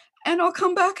prosecutor and I'll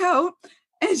come back out.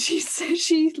 And she said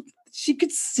she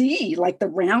could see like the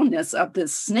roundness of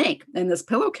this snake in this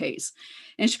pillowcase.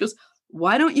 And she goes,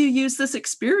 why don't you use this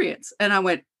experience? And I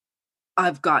went,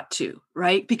 I've got to,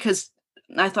 right? Because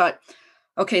I thought,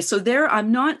 okay, so there,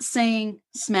 I'm not saying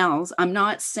smells. I'm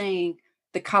not saying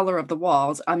the color of the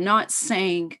walls. I'm not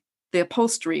saying the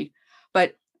upholstery,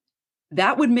 but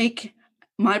that would make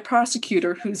my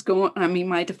prosecutor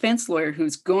my defense lawyer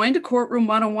who's going to courtroom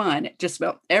 101 just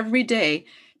about every day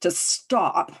to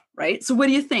stop, right? So what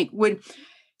do you think? Would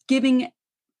giving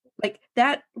like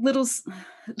that little,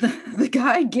 the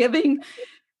guy giving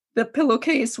the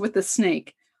pillowcase with the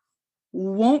snake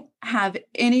won't have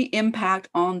any impact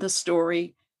on the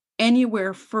story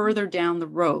anywhere further down the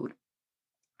road.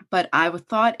 But I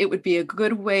thought it would be a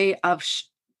good way of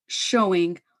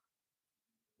showing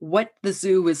what the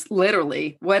zoo is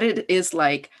literally, what it is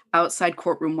like outside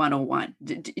courtroom 101.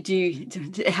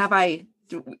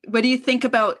 What do you think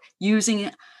about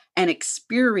using an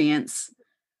experience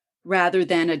rather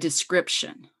than a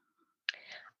description?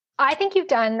 I think you've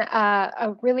done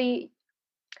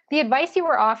the advice you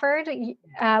were offered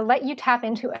let you tap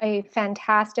into a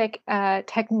fantastic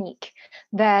technique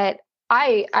that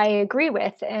I agree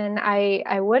with, and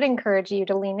I would encourage you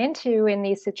to lean into in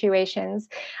these situations.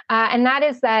 And that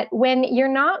is that when you're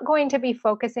not going to be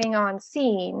focusing on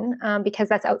seeing, because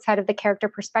that's outside of the character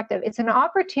perspective, it's an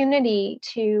opportunity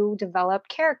to develop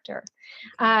character.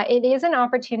 It is an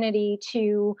opportunity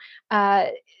to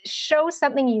show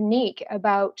something unique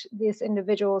about this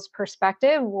individual's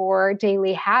perspective or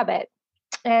daily habit.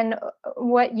 And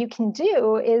what you can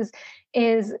do is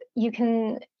you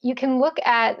can look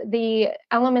at the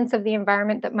elements of the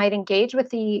environment that might engage with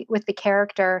the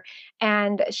character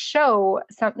and show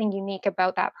something unique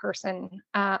about that person,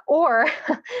 or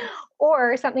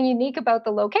or something unique about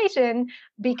the location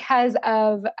because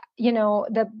of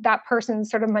that person's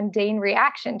sort of mundane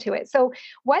reaction to it. So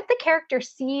what the character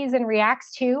sees and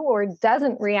reacts to or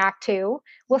doesn't react to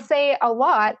will say a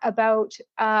lot about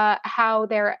how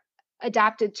they're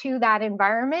adapted to that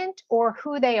environment, or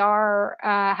who they are,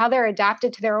 how they're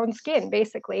adapted to their own skin,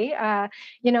 basically.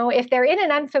 If they're in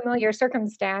an unfamiliar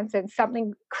circumstance and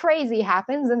something crazy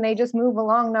happens and they just move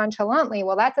along nonchalantly,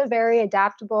 well, that's a very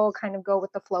adaptable kind of go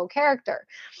with the flow character.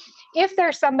 If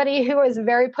there's somebody who is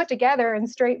very put together and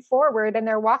straightforward and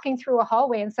they're walking through a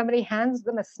hallway and somebody hands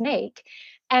them a snake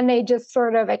and they just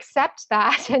sort of accept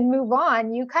that and move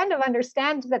on, you kind of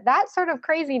understand that sort of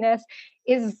craziness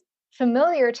is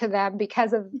familiar to them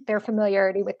because of their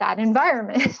familiarity with that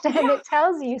environment. And it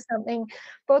tells you something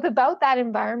both about that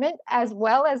environment as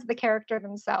well as the character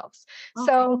themselves. Okay.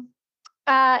 So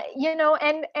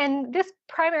and this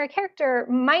primary character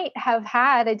might have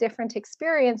had a different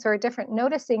experience or a different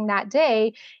noticing that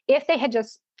day if they had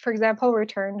just, for example,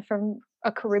 returned from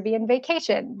a Caribbean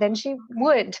vacation. Then she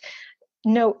would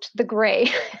note the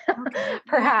gray,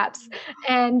 perhaps,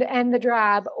 and the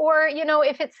drab. Or,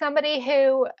 if it's somebody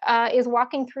who is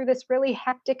walking through this really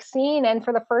hectic scene and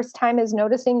for the first time is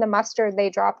noticing the mustard they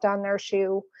dropped on their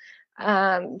shoe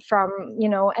from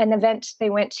an event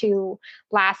they went to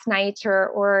last night,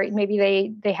 or maybe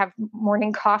they have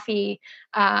morning coffee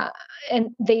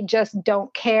and they just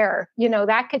don't care,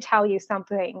 that could tell you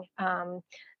something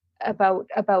about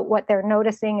what they're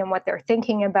noticing and what they're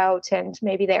thinking about, and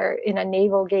maybe they're in a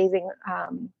navel gazing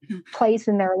place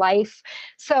in their life.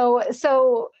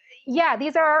 So yeah,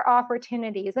 these are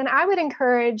opportunities, and I would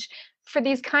encourage for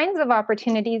these kinds of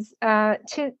opportunities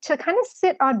to kind of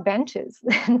sit on benches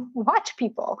and watch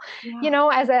people. Yeah.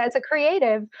 As a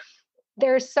creative,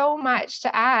 there's so much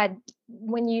to add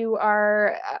when you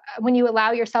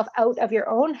allow yourself out of your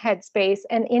own headspace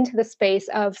and into the space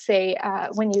of, say,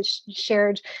 when you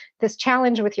shared this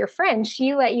challenge with your friend,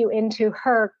 she let you into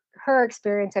her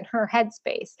experience and her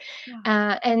headspace.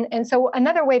 Yeah. And so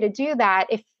another way to do that,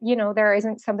 if there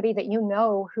isn't somebody that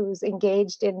who's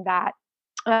engaged in that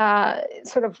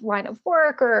sort of line of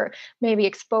work or maybe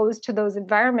exposed to those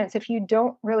environments, if you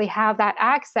don't really have that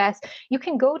access, you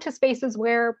can go to spaces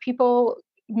where people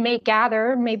may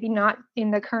gather, maybe not in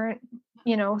the current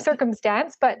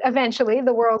circumstance, but eventually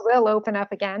the world will open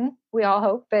up again, we all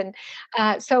hope. And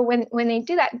so when they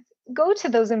do that, go to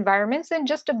those environments and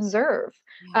just observe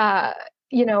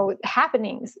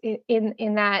happenings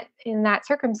in that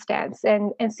circumstance,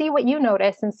 and see what you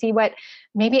notice and see what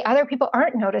maybe other people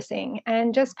aren't noticing,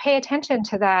 and just pay attention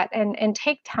to that and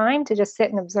take time to just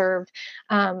sit and observe,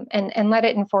 and let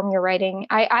it inform your writing.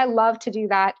 I love to do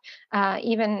that,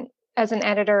 even as an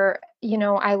editor,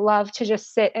 I love to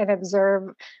just sit and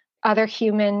observe other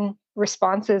human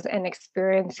responses and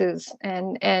experiences.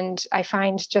 And I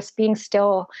find just being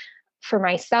still for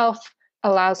myself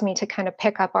allows me to kind of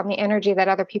pick up on the energy that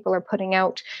other people are putting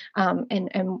out,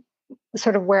 and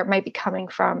sort of where it might be coming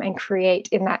from, and create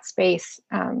in that space,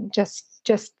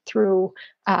 just through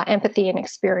empathy and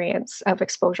experience of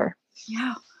exposure.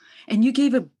 Yeah. And you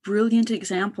gave a brilliant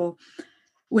example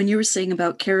when you were saying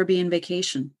about Caribbean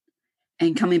vacation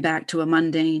and coming back to a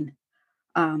mundane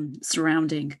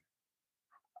surrounding.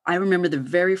 I remember the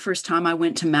very first time I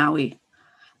went to Maui,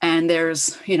 and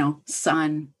there's,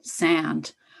 sun,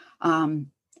 sand.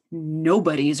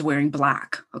 Nobody's wearing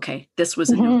black. Okay. This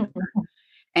was in Mhm. November.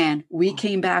 And we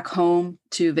came back home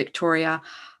to Victoria.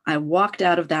 I walked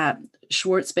out of that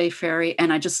Schwartz Bay ferry,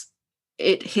 and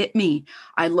it hit me.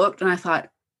 I looked and I thought,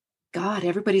 God,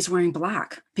 everybody's wearing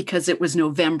black because it was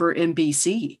November in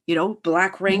BC,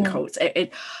 black raincoats.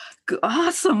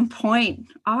 Awesome point.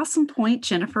 Awesome point,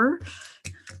 Jennifer.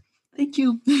 Thank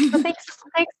you. Well, thanks,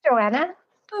 Joanna.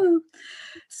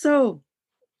 So,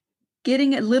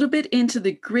 getting a little bit into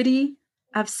the gritty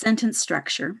of sentence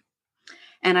structure,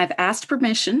 and I've asked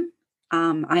permission.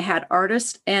 I had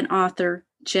artist and author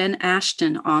Jen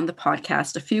Ashton on the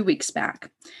podcast a few weeks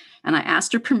back, and I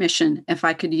asked her permission if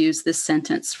I could use this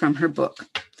sentence from her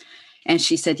book, and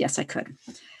she said yes, I could.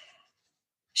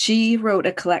 She wrote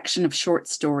a collection of short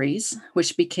stories,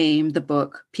 which became the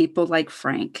book People Like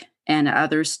Frank and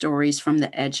Other Stories from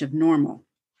the Edge of Normal.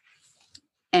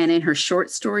 And in her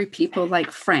short story, People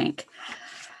Like Frank,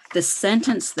 the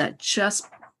sentence that just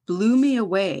blew me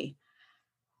away,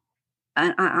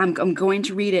 and I'm going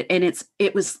to read it. And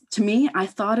it was, to me, I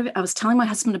thought of it. I was telling my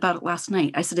husband about it last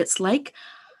night. I said, it's like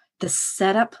the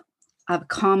setup of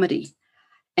comedy.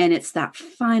 And it's that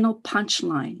final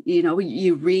punchline.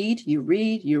 You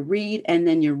read, and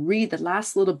then you read the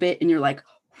last little bit and you're like,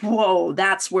 whoa,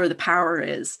 that's where the power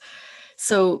is.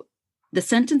 So the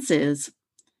sentence is,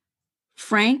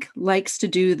 Frank likes to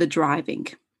do the driving.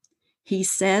 He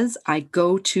says I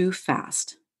go too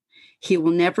fast. He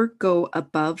will never go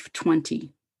above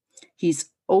 20. He's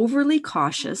overly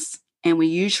cautious, and we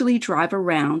usually drive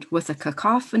around with a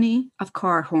cacophony of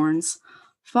car horns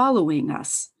following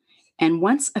us. And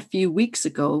once a few weeks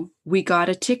ago, we got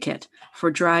a ticket for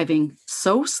driving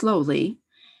so slowly,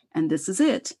 and this is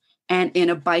it, and in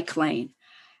a bike lane.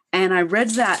 And I read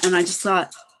that and I just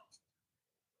thought,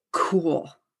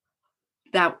 cool.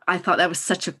 I thought that was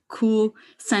such a cool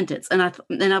sentence. And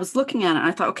I was looking at it and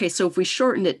I thought, okay, so if we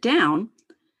shortened it down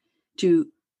to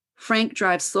Frank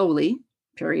drives slowly,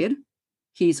 period.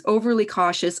 He's overly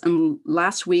cautious, and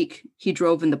last week he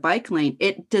drove in the bike lane.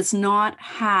 It does not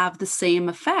have the same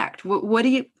effect. What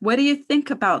do you think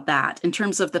about that in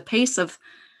terms of the pace of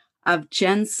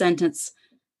Jen's sentence?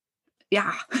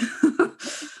 Yeah.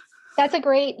 That's a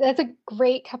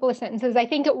great couple of sentences. I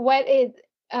think what is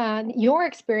your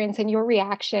experience and your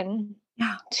reaction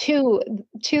to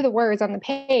the words on the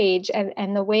page,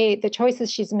 and the choices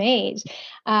she's made,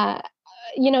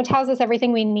 tells us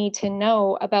everything we need to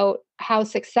know about how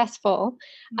successful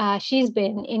she's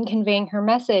been in conveying her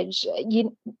message.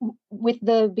 With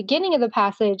the beginning of the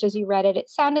passage, as you read it, it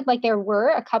sounded like there were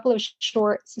a couple of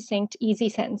short, succinct, easy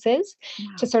sentences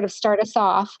to sort of start us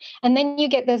off. And then you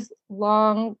get this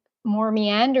long, more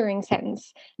meandering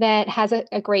sentence that has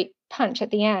a great punch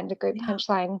at the end, a great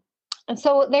punchline. And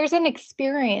so there's an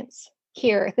experience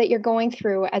here that you're going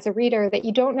through as a reader that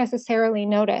you don't necessarily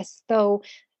notice, though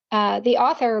the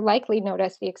author likely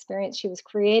noticed the experience she was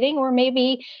creating, or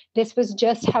maybe this was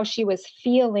just how she was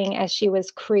feeling as she was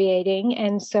creating.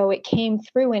 And so it came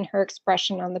through in her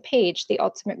expression on the page, the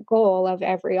ultimate goal of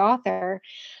every author.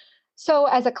 So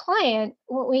as a client,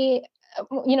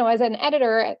 as an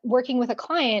editor working with a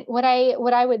client, what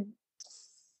I would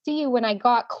see when I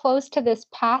got close to this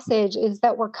passage is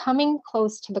that we're coming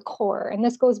close to the core. And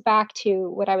this goes back to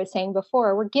what I was saying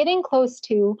before. We're getting close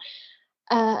to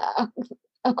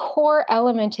a core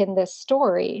element in this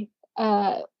story,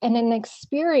 and an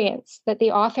experience that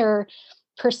the author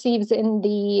perceives in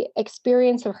the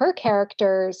experience of her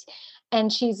characters,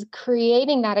 and she's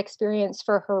creating that experience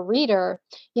for her reader.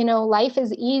 Life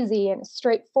is easy and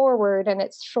straightforward, and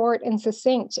it's short and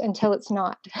succinct until it's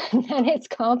not. And it's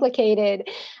complicated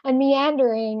and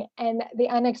meandering, and the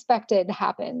unexpected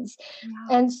happens.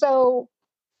 Yeah. And so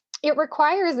it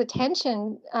requires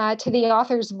attention to the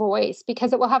author's voice,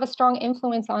 because it will have a strong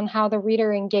influence on how the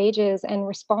reader engages and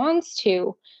responds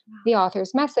to the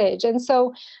author's message. And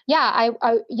so, I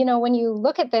when you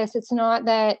look at this, it's not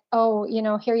that,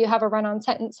 here you have a run-on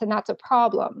sentence and that's a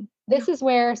problem. This is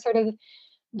where sort of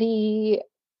the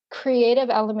creative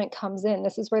element comes in.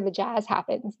 This is where the jazz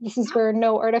happens. This is where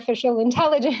no artificial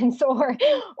intelligence or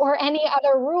any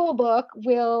other rule book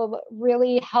will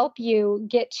really help you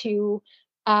get to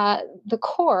the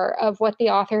core of what the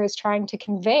author is trying to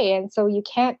convey. And so you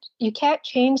can't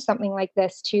change something like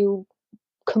this to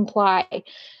comply. Yeah.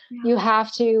 You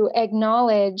have to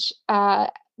acknowledge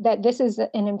that this is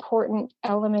an important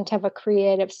element of a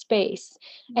creative space.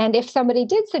 And if somebody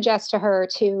did suggest to her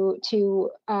to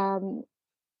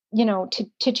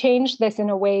change this in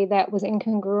a way that was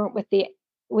incongruent with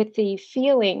the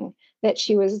feeling that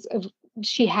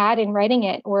she had in writing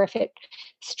it, or if it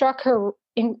struck her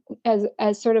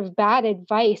as sort of bad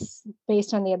advice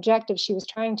based on the objective she was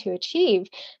trying to achieve,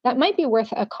 that might be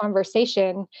worth a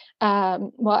conversation.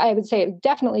 Well, I would say it would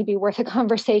definitely be worth a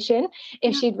conversation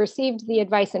if she'd received the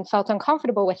advice and felt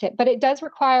uncomfortable with it. But it does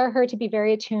require her to be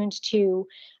very attuned to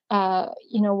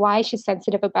why she's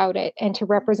sensitive about it, and to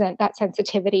represent that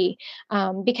sensitivity.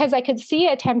 Because I could see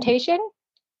a temptation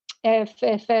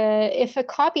if a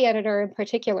copy editor in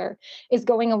particular is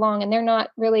going along and they're not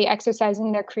really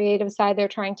exercising their creative side, they're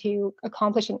trying to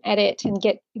accomplish an edit and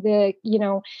get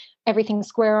everything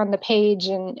square on the page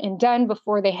and done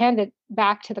before they hand it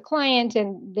back to the client,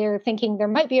 and they're thinking there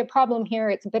might be a problem here,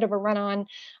 it's a bit of a run-on,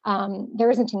 there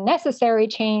isn't a necessary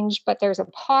change, but there's a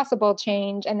possible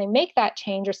change, and they make that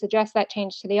change or suggest that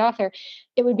change to the author.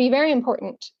 It would be very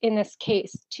important in this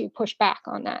case to push back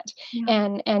on that,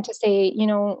 and to say,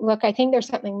 look, I think there's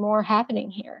something more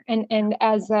happening here. And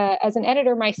as an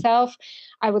editor myself,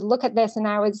 I would look at this and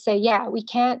I would say, yeah, we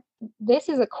can't, this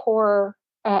is a core,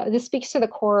 this speaks to the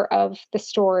core of the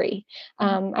story.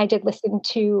 I did listen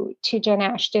to Jen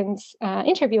Ashton's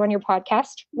interview on your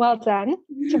podcast. Well done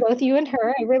to both you and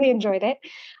her. I really enjoyed it.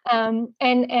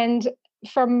 And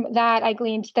from that, I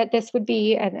gleaned that this would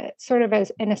be sort of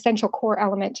an essential core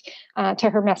element to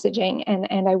her messaging,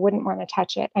 and I wouldn't want to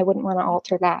touch it. I wouldn't want to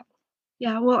alter that.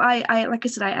 Yeah. Well, I like I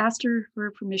said, I asked her for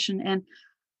permission, and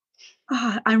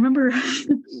I remember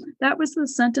that was the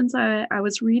sentence I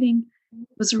was reading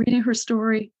her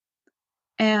story,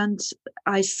 and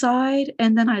I sighed,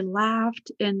 and then I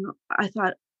laughed, and I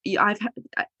thought,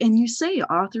 and you say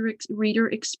reader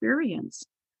experience.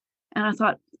 And I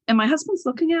thought, and my husband's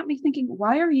looking at me thinking,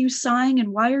 why are you sighing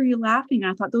and why are you laughing?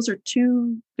 I thought those are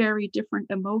two very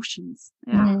different emotions.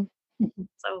 Yeah. Mm-hmm.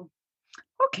 So,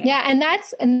 okay. Yeah, and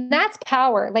that's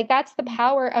power. Like, that's the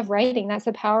power of writing. That's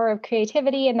the power of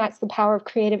creativity, and that's the power of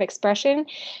creative expression.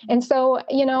 And so,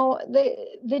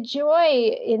 the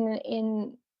joy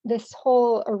in this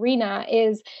whole arena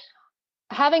is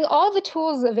having all the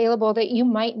tools available that you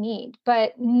might need,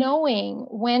 but knowing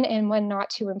when and when not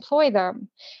to employ them,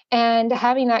 and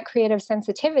having that creative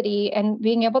sensitivity and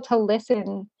being able to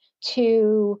listen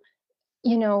to,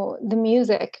 the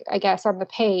music, I guess, on the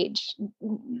page,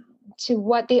 to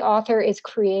what the author is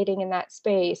creating in that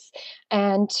space,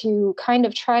 and to kind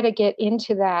of try to get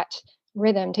into that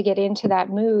rhythm, to get into that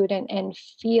mood, and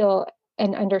feel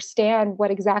and understand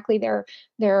what exactly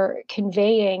they're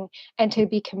conveying, and to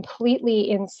be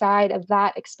completely inside of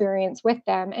that experience with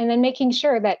them. And then making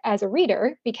sure that as a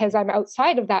reader, because I'm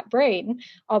outside of that brain,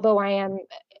 although I am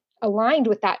aligned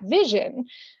with that vision,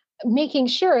 making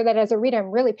sure that as a reader, I'm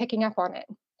really picking up on it.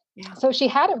 Yeah. So she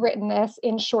had have written this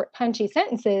in short, punchy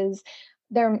sentences.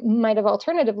 There might have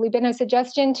alternatively been a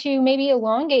suggestion to maybe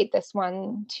elongate this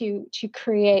one to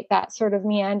create that sort of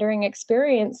meandering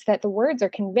experience that the words are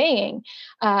conveying.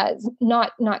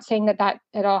 Not saying that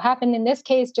at all happened in this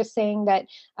case, just saying that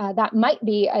that might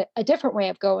be a different way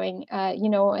of going.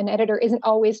 An editor isn't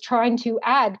always trying to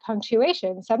add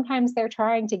punctuation. Sometimes they're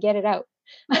trying to get it out.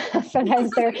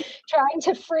 Sometimes they're trying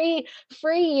to free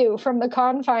you from the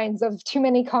confines of too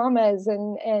many commas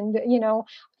and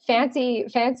fancy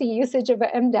usage of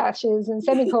em dashes and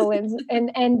semicolons,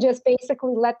 and just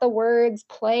basically let the words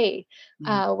play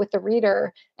with the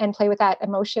reader, and play with that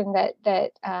emotion that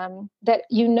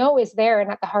is there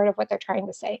and at the heart of what they're trying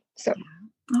to say. So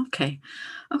Okay.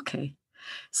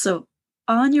 So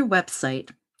on your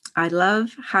website, I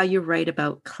love how you write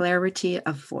about clarity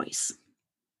of voice.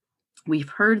 We've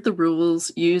heard the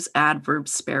rules: use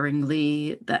adverbs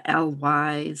sparingly, the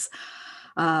LYs.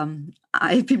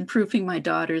 I've been proofing my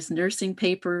daughter's nursing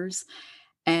papers,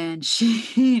 and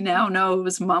she now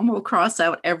knows Mom will cross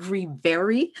out every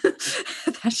very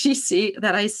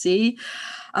that I see.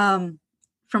 From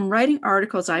writing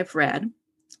articles I've read,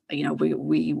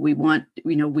 we want,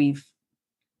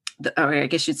 or I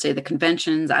guess you'd say the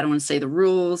conventions. I don't want to say the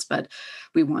rules, but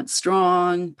we want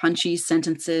strong, punchy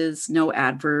sentences, no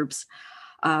adverbs.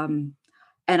 And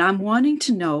I'm wanting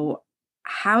to know,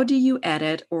 how do you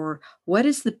edit, or what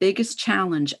is the biggest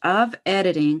challenge of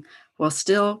editing while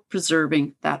still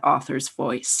preserving that author's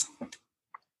voice?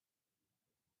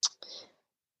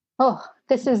 Oh,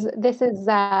 this is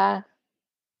a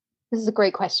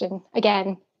great question.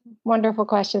 Again, wonderful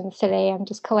questions today. I'm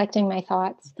just collecting my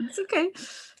thoughts. That's okay.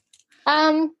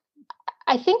 Um,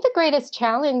 I think the greatest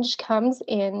challenge comes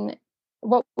in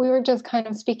what we were just kind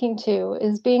of speaking to,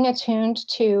 is being attuned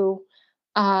to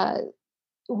uh,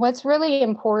 what's really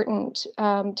important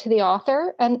to the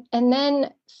author, and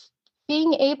then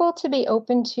being able to be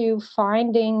open to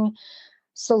finding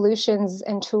solutions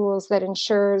and tools that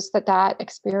ensures that that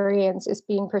experience is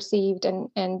being perceived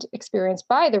and experienced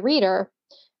by the reader,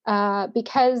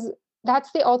 because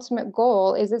that's the ultimate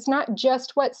goal. Is it's not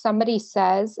just what somebody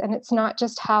says, and it's not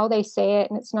just how they say it,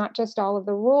 and it's not just all of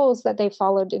the rules that they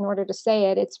followed in order to say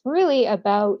it. It's really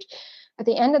about, at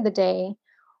the end of the day,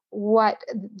 what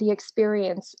the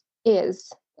experience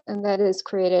is, and that is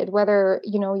created, whether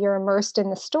you're immersed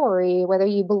in the story, whether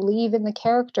you believe in the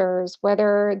characters,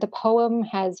 whether the poem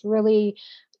has really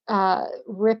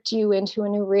ripped you into a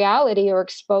new reality or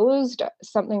exposed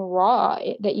something raw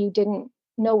that you didn't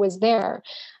know was there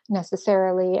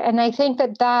necessarily. And I think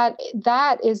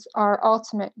that is our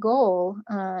ultimate goal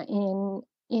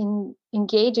in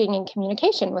engaging in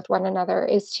communication with one another,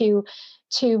 is to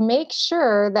make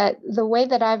sure that the way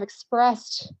that I've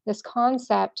expressed this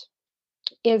concept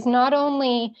is not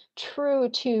only true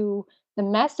to the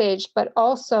message, but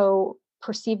also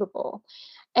perceivable.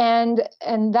 And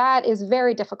that is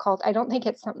very difficult. I don't think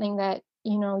it's something that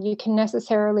you can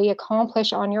necessarily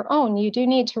accomplish on your own. You do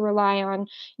need to rely on,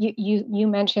 you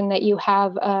mentioned that you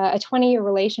have a 20-year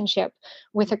relationship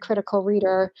with a critical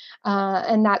reader,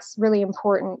 and that's really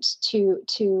important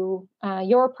to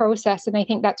your process. And I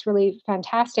think that's really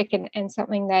fantastic, and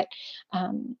something that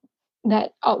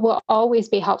will always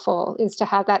be helpful, is to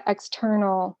have that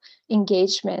external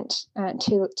engagement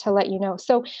to let you know.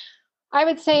 So I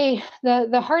would say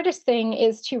the hardest thing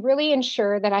is to really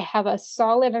ensure that I have a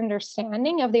solid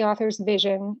understanding of the author's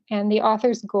vision and the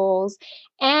author's goals,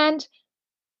 and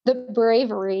the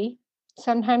bravery.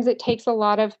 Sometimes it takes a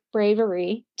lot of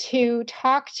bravery to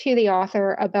talk to the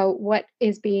author about what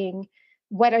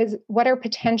are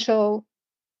potential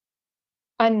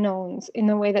unknowns in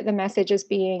the way that the message is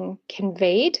being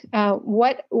conveyed.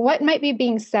 What might be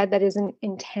being said that isn't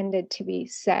intended to be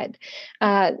said.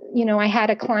 I had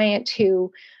a client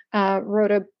who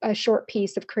wrote a short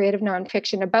piece of creative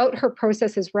nonfiction about her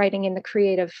process as writing in the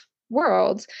creative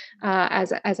world,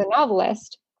 as a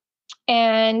novelist.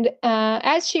 And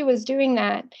as she was doing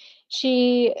that,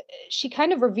 she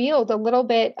kind of revealed a little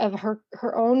bit of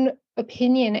her own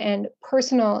opinion and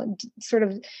personal sort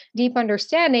of deep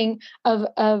understanding of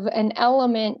an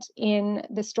element in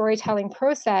the storytelling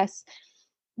process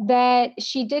that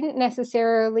she didn't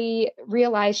necessarily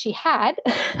realize she had.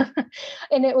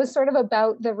 And it was sort of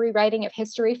about the rewriting of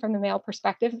history from the male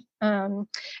perspective, and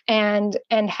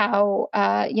how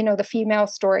the female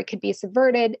story could be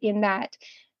subverted in that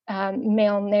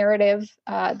male narrative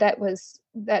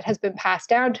that has been passed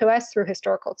down to us through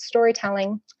historical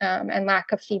storytelling, and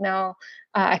lack of female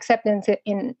acceptance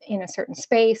in a certain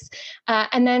space.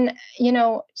 And then,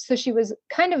 so she was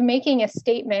kind of making a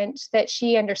statement that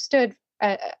she understood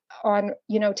on,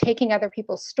 taking other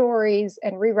people's stories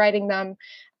and rewriting them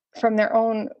from their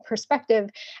own perspective.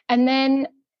 And then,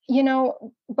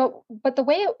 but the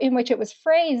way in which it was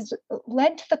phrased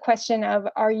led to the question of,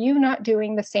 are you not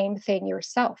doing the same thing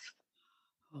yourself?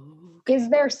 Okay. Is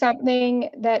there something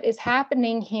that is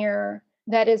happening here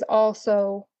that is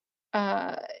also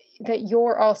that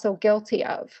you're also guilty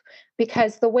of?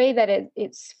 Because the way that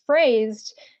it's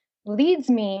phrased leads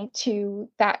me to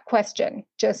that question,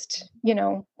 just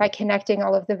by connecting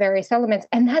all of the various elements.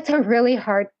 And that's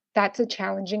a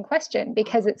challenging question,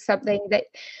 because it's something that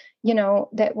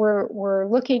that we're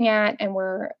looking at, and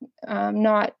we're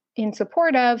not in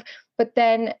support of. But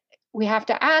then we have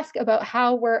to ask about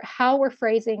how we're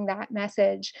phrasing that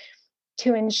message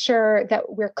to ensure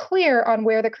that we're clear on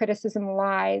where the criticism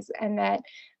lies, and that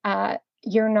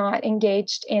you're not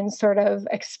engaged in sort of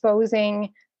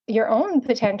exposing your own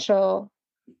potential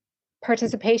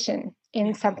participation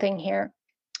in something here.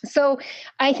 So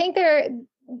I think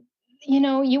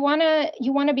you want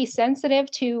to be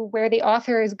sensitive to where the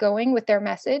author is going with their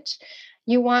message.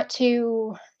 You want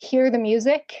to hear the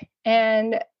music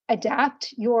and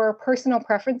adapt your personal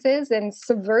preferences and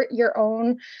subvert your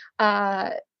own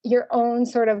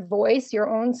sort of voice, your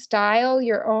own style,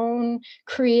 your own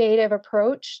creative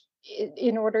approach,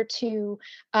 in order to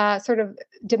sort of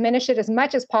diminish it as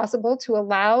much as possible, to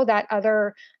allow that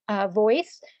other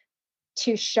voice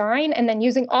to shine, and then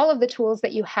using all of the tools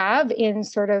that you have in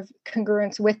sort of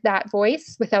congruence with that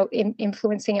voice without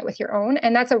influencing it with your own.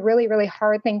 And that's a really, really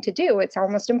hard thing to do. It's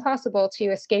almost impossible to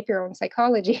escape your own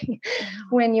psychology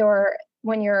when you're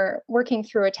working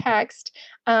through a text.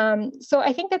 So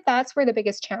I think that that's where the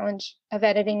biggest challenge of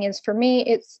editing is for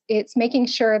me. It's making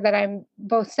sure that I'm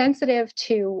both sensitive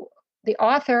to the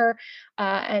author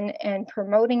and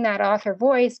promoting that author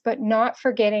voice, but not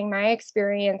forgetting my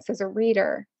experience as a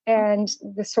reader and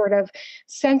the sort of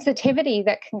sensitivity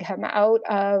that can come out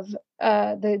of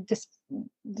the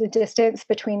distance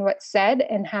between what's said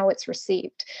and how it's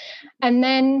received. And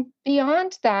then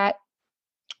beyond that,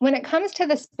 when it comes to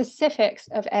the specifics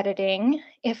of editing,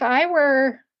 if I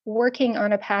were working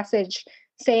on a passage,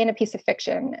 say in a piece of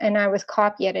fiction, and I was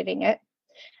copy editing it,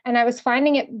 and I was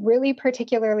finding it really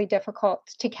particularly difficult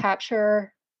to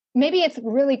capture, maybe it's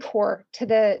really core to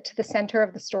the center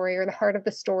of the story or the heart of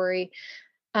the story.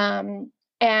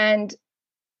 And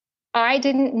I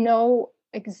didn't know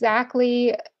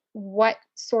exactly what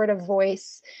sort of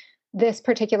voice this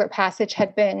particular passage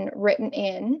had been written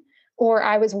in, or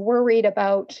I was worried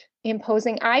about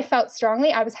imposing. I felt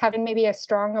strongly I was having maybe a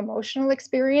strong emotional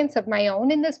experience of my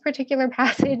own in this particular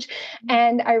passage.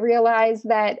 And I realized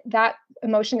that that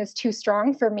emotion is too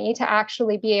strong for me to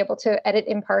actually be able to edit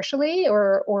impartially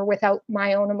or without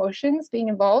my own emotions being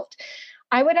involved.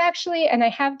 I would actually, and I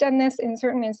have done this in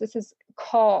certain instances,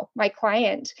 call my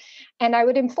client, and I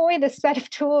would employ this set of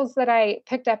tools that I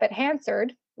picked up at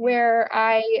Hansard, where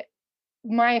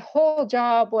my whole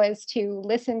job was to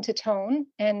listen to tone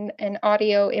and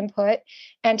audio input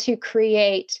and to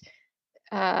create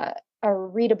a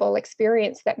readable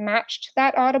experience that matched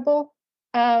that audible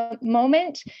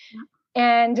moment.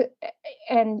 And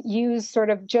use sort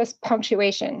of just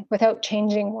punctuation without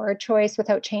changing word choice,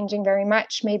 without changing very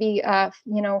much. Maybe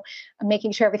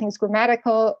making sure everything's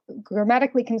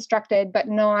grammatically constructed, but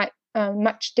not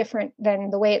much different than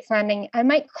the way it's landing. I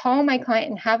might call my client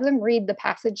and have them read the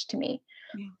passage to me,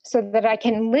 so that I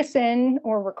can listen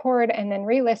or record and then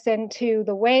re-listen to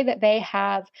the way that they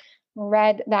have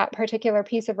read that particular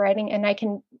piece of writing, and I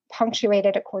can punctuate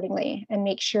it accordingly and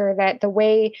make sure that the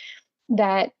way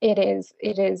that it is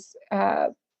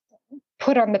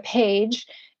put on the page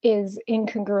is in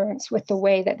congruence with the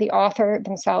way that the author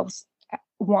themselves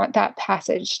want that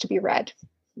passage to be read.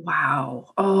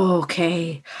 Wow. Oh,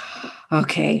 okay.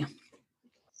 Okay.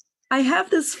 I have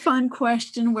this fun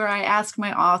question where I ask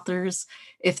my authors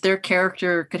if their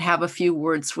character could have a few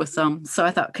words with them. So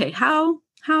I thought, okay, how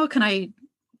can I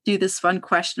do this fun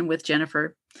question with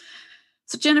Jennifer?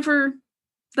 So Jennifer,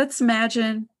 let's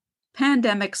imagine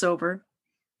pandemic's over.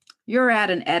 You're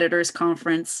at an editor's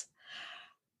conference.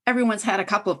 Everyone's had a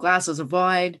couple of glasses of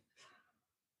wine.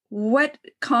 What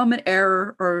common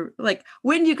error, or like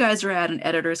when you guys are at an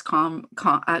editor's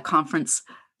conference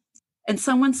and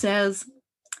someone says,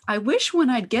 I wish when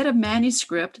I'd get a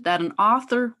manuscript that an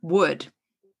author would.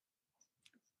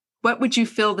 What would you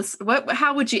fill this?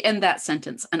 How would you end that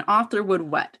sentence? An author would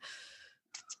what?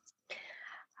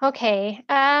 Okay.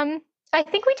 I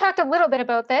think we talked a little bit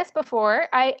about this before.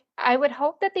 I would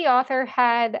hope that the author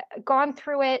had gone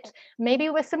through it maybe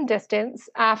with some distance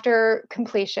after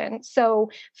completion. So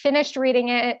finished reading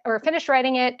it or finished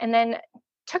writing it and then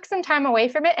took some time away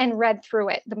from it and read through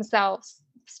it themselves,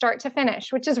 start to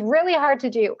finish, which is really hard to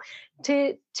do.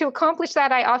 To accomplish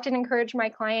that, I often encourage my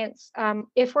clients,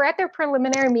 if we're at their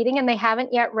preliminary meeting and they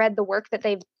haven't yet read the work that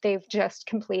they've just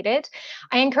completed,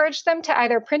 I encourage them to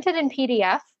either print it in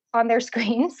PDF on their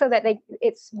screen so that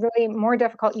it's really more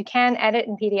difficult. You can edit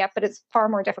in PDF, but it's far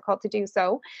more difficult to do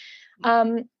so.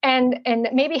 And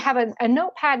maybe have a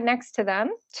notepad next to them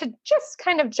to just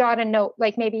kind of jot a note,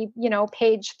 like maybe,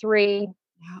 page 3,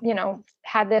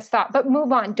 had this thought, but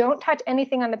move on. Don't touch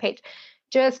anything on the page.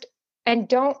 And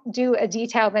don't do a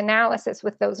detailed analysis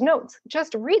with those notes.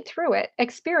 Just read through it,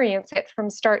 experience it from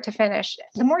start to finish.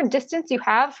 The more distance you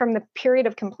have from the period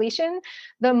of completion,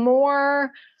 the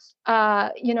more,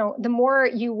 the more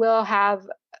you will have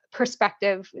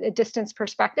perspective, a distance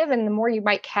perspective, and the more you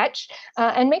might catch.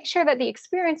 And make sure that the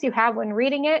experience you have when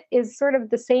reading it is sort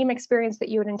of the same experience that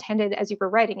you had intended as you were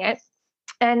writing it.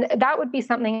 And that would be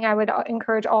something I would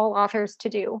encourage all authors to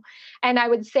do. And I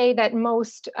would say that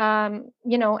most,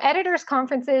 editors'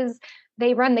 conferences,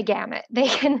 they run the gamut. They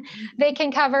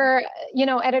can cover,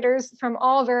 editors from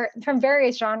from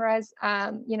various genres,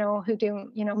 who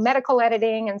do, medical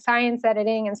editing and science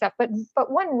editing and stuff. But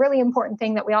one really important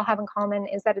thing that we all have in common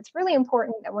is that it's really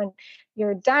important that when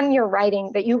you're done your writing,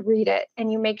 that you read it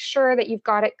and you make sure that you've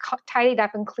got it tidied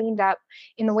up and cleaned up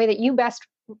in the way that you best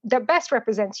that best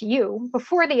represents you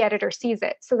before the editor sees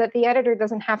it, so that the editor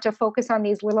doesn't have to focus on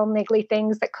these little niggly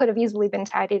things that could have easily been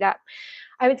tidied up.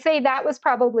 I would say that was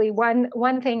probably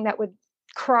one thing that would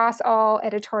cross all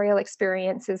editorial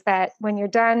experience, is that when you're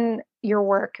done your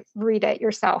work, read it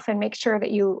yourself and make sure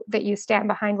that you stand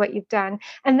behind what you've done,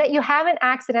 and that you haven't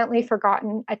accidentally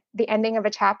forgotten the ending of a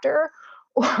chapter,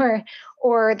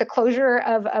 or the closure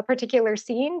of a particular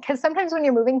scene. Because sometimes when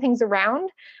you're moving things around,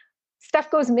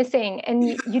 stuff goes missing and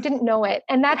you didn't know it.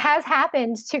 And that has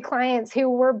happened to clients who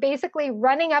were basically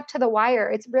running up to the wire.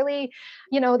 It's really,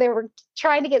 they were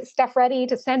trying to get stuff ready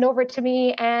to send over to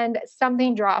me, and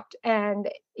something dropped, and,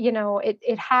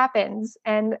 it happens.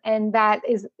 And that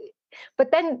is,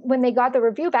 but then when they got the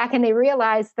review back and they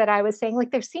realized that I was saying,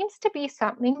 like, there seems to be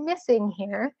something missing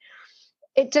here,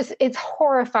 it's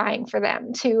horrifying for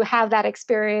them to have that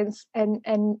experience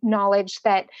and knowledge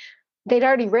that they'd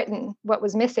already written what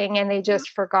was missing and they just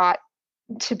forgot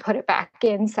to put it back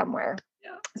in somewhere.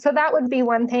 Yeah. So that would be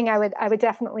one thing I would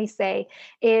definitely say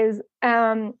is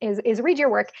read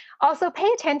your work. Also, pay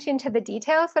attention to the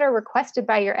details that are requested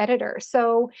by your editor.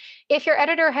 So if your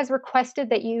editor has requested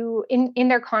that you in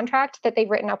their contract that they've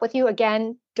written up with you,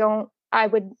 again, I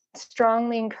would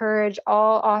strongly encourage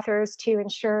all authors to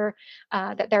ensure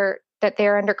that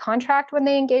they're under contract when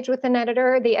they engage with an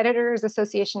editor. The Editors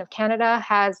Association of Canada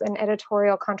has an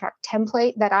editorial contract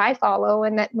template that I follow,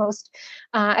 and that most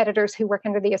editors who work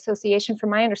under the association, from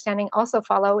my understanding, also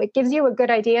follow. It gives you a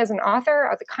good idea as an author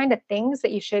of the kind of things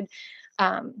that you should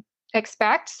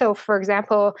expect. So, for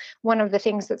example, one of the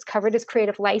things that's covered is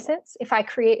creative license. If I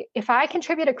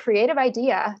contribute a creative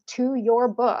idea to your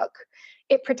book,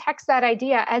 it protects that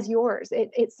idea as yours.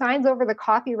 It signs over the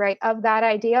copyright of that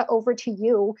idea over to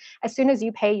you as soon as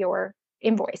you pay your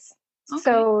invoice. Okay.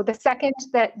 So the second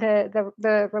that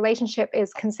the relationship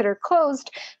is considered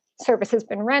closed, service has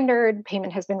been rendered,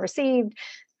 payment has been received,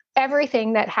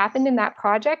 everything that happened in that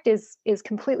project is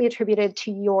completely attributed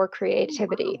to your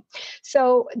creativity.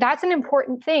 So that's an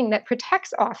important thing that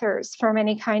protects authors from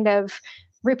any kind of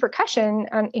repercussion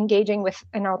on engaging with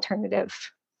an alternative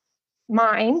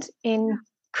mind in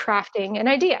crafting an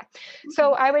idea.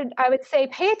 So I would say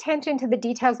pay attention to the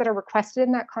details that are requested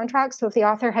in that contract. So if the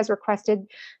author has requested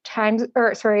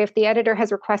if the editor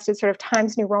has requested sort of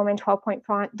Times New Roman 12-point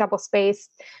font, double space,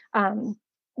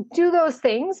 do those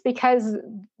things, because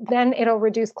then it'll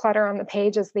reduce clutter on the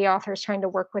page as the author is trying to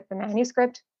work with the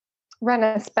manuscript. Run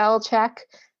a spell check.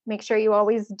 Make sure you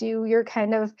always do your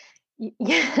kind of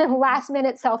last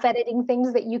minute self-editing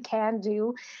things that you can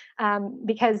do,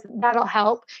 because that'll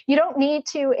help. You don't need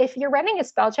to, if you're running a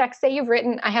spell check, say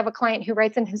I have a client who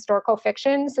writes in historical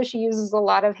fiction, so she uses a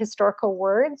lot of historical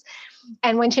words.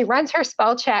 And when she runs her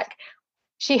spell check,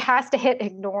 she has to hit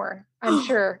ignore, I'm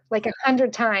sure, like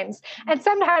 100 times. And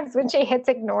sometimes when she hits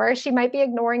ignore, she might be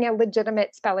ignoring a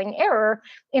legitimate spelling error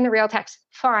in the real text.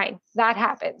 Fine, that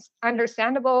happens.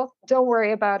 Understandable. Don't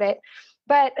worry about it.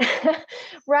 But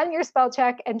run your spell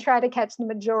check and try to catch the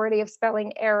majority of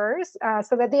spelling errors,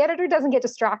 so that the editor doesn't get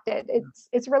distracted.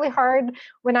 It's really hard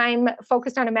when I'm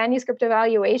focused on a manuscript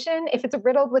evaluation. If it's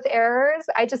riddled with errors,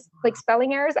 like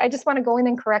spelling errors, I just want to go in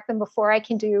and correct them before I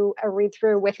can do a read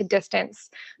through with a distance,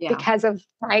 because of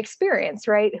my experience,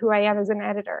 right? Who I am as an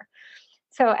editor.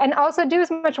 So, and also do as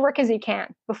much work as you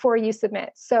can before you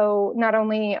submit. So not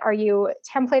only are you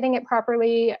templating it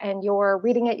properly and you're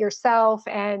reading it yourself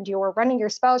and you're running your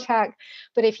spell check,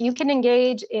 but if you can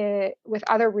engage with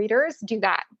other readers, do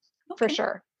that for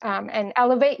sure. And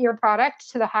elevate your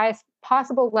product to the highest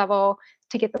possible level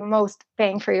to get the most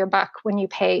bang for your buck when you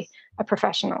pay a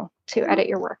professional to edit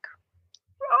your work.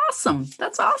 Awesome.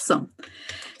 That's awesome.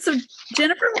 So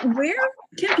Jennifer, where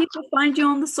can people find you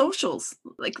on the socials?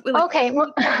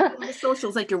 The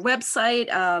socials, like your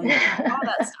website, all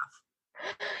that stuff.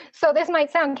 So this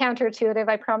might sound counterintuitive.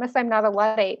 I promise I'm not a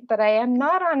Luddite, but I am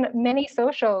not on many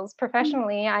socials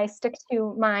professionally. I stick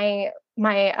to my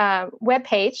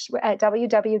webpage at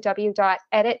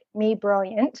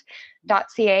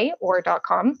www.editmebrilliant.ca or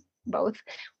 .com. Both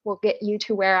will get you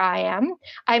to where I am.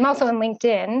 I'm also on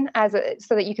LinkedIn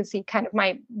so that you can see kind of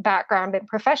my background in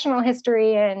professional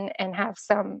history and have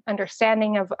some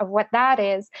understanding of what that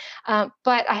is.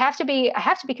 But I have to be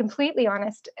completely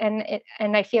honest, and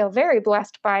I feel very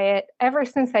blessed by it. Ever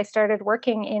since I started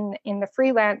working in the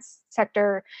freelance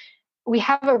sector, we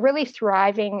have a really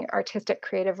thriving artistic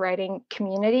creative writing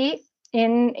community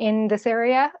in this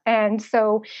area. And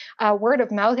so word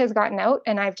of mouth has gotten out,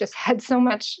 and I've just had so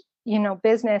much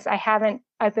business. I haven't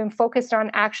I've been focused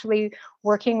on actually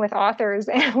working with authors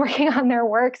and working on their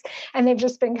works, and they've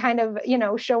just been kind of,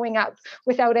 showing up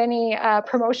without any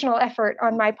promotional effort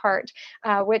on my part,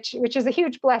 which is a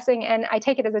huge blessing, and I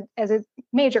take it as a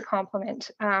major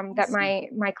compliment, that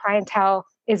my clientele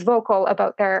is vocal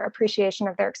about their appreciation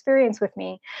of their experience with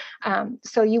me.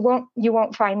 So you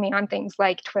won't find me on things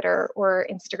like Twitter or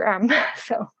Instagram.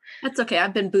 So that's okay.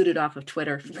 I've been booted off of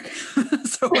Twitter.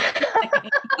 So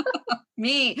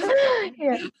me.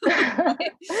 Yeah.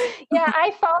 Yeah,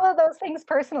 I follow those things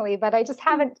personally, but I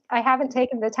haven't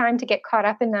taken the time to get caught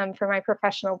up in them for my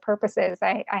professional purposes.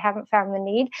 I haven't found the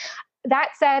need. That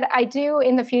said, I do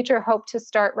in the future hope to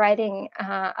start writing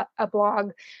a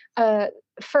blog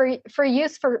for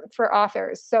use for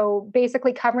authors. So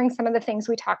basically covering some of the things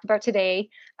we talked about today.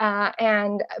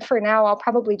 And for now, I'll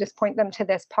probably just point them to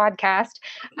this podcast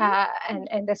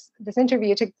and this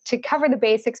interview to cover the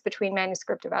basics between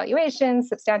manuscript evaluations,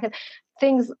 substantive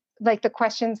things like the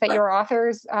questions that your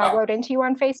authors wrote into you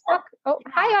on Facebook. Oh,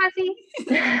 hi, Ozzy.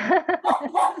 I'm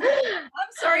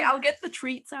sorry. I'll get the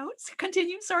treats out.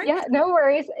 Continue. Sorry. Yeah, no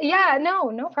worries. Yeah,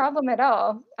 no problem at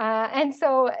all. And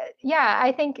so, yeah,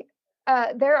 I think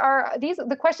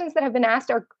the questions that have been asked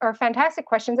are fantastic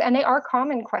questions, and they are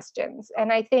common questions.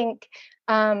 And I think,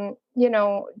 to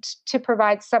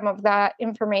provide some of that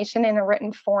information in a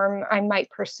written form, I might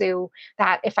pursue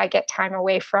that if I get time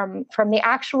away from the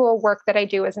actual work that I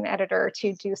do as an editor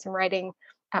to do some writing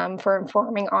for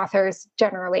informing authors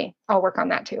generally. I'll work on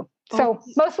that too. So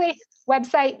mostly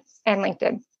website and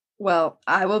LinkedIn. Well,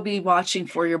 I will be watching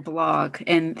for your blog,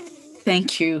 and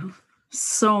thank you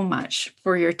so much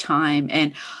for your time.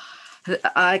 And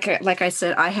like I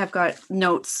said, I have got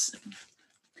notes.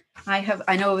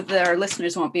 I know that our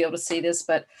listeners won't be able to see this,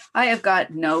 but I have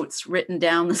got notes written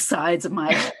down the sides of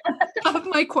my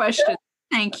questions.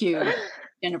 Thank you,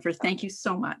 Jennifer. Thank you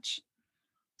so much.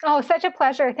 Oh, such a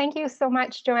pleasure. Thank you so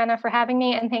much, Joanna, for having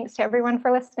me. And thanks to everyone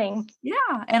for listening.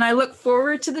 Yeah. And I look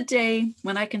forward to the day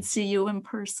when I can see you in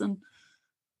person.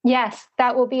 Yes,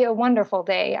 that will be a wonderful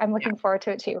day. I'm looking forward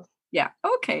to it too. Yeah.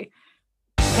 Okay.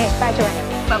 Okay. Bye,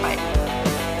 Joanna. Bye-bye.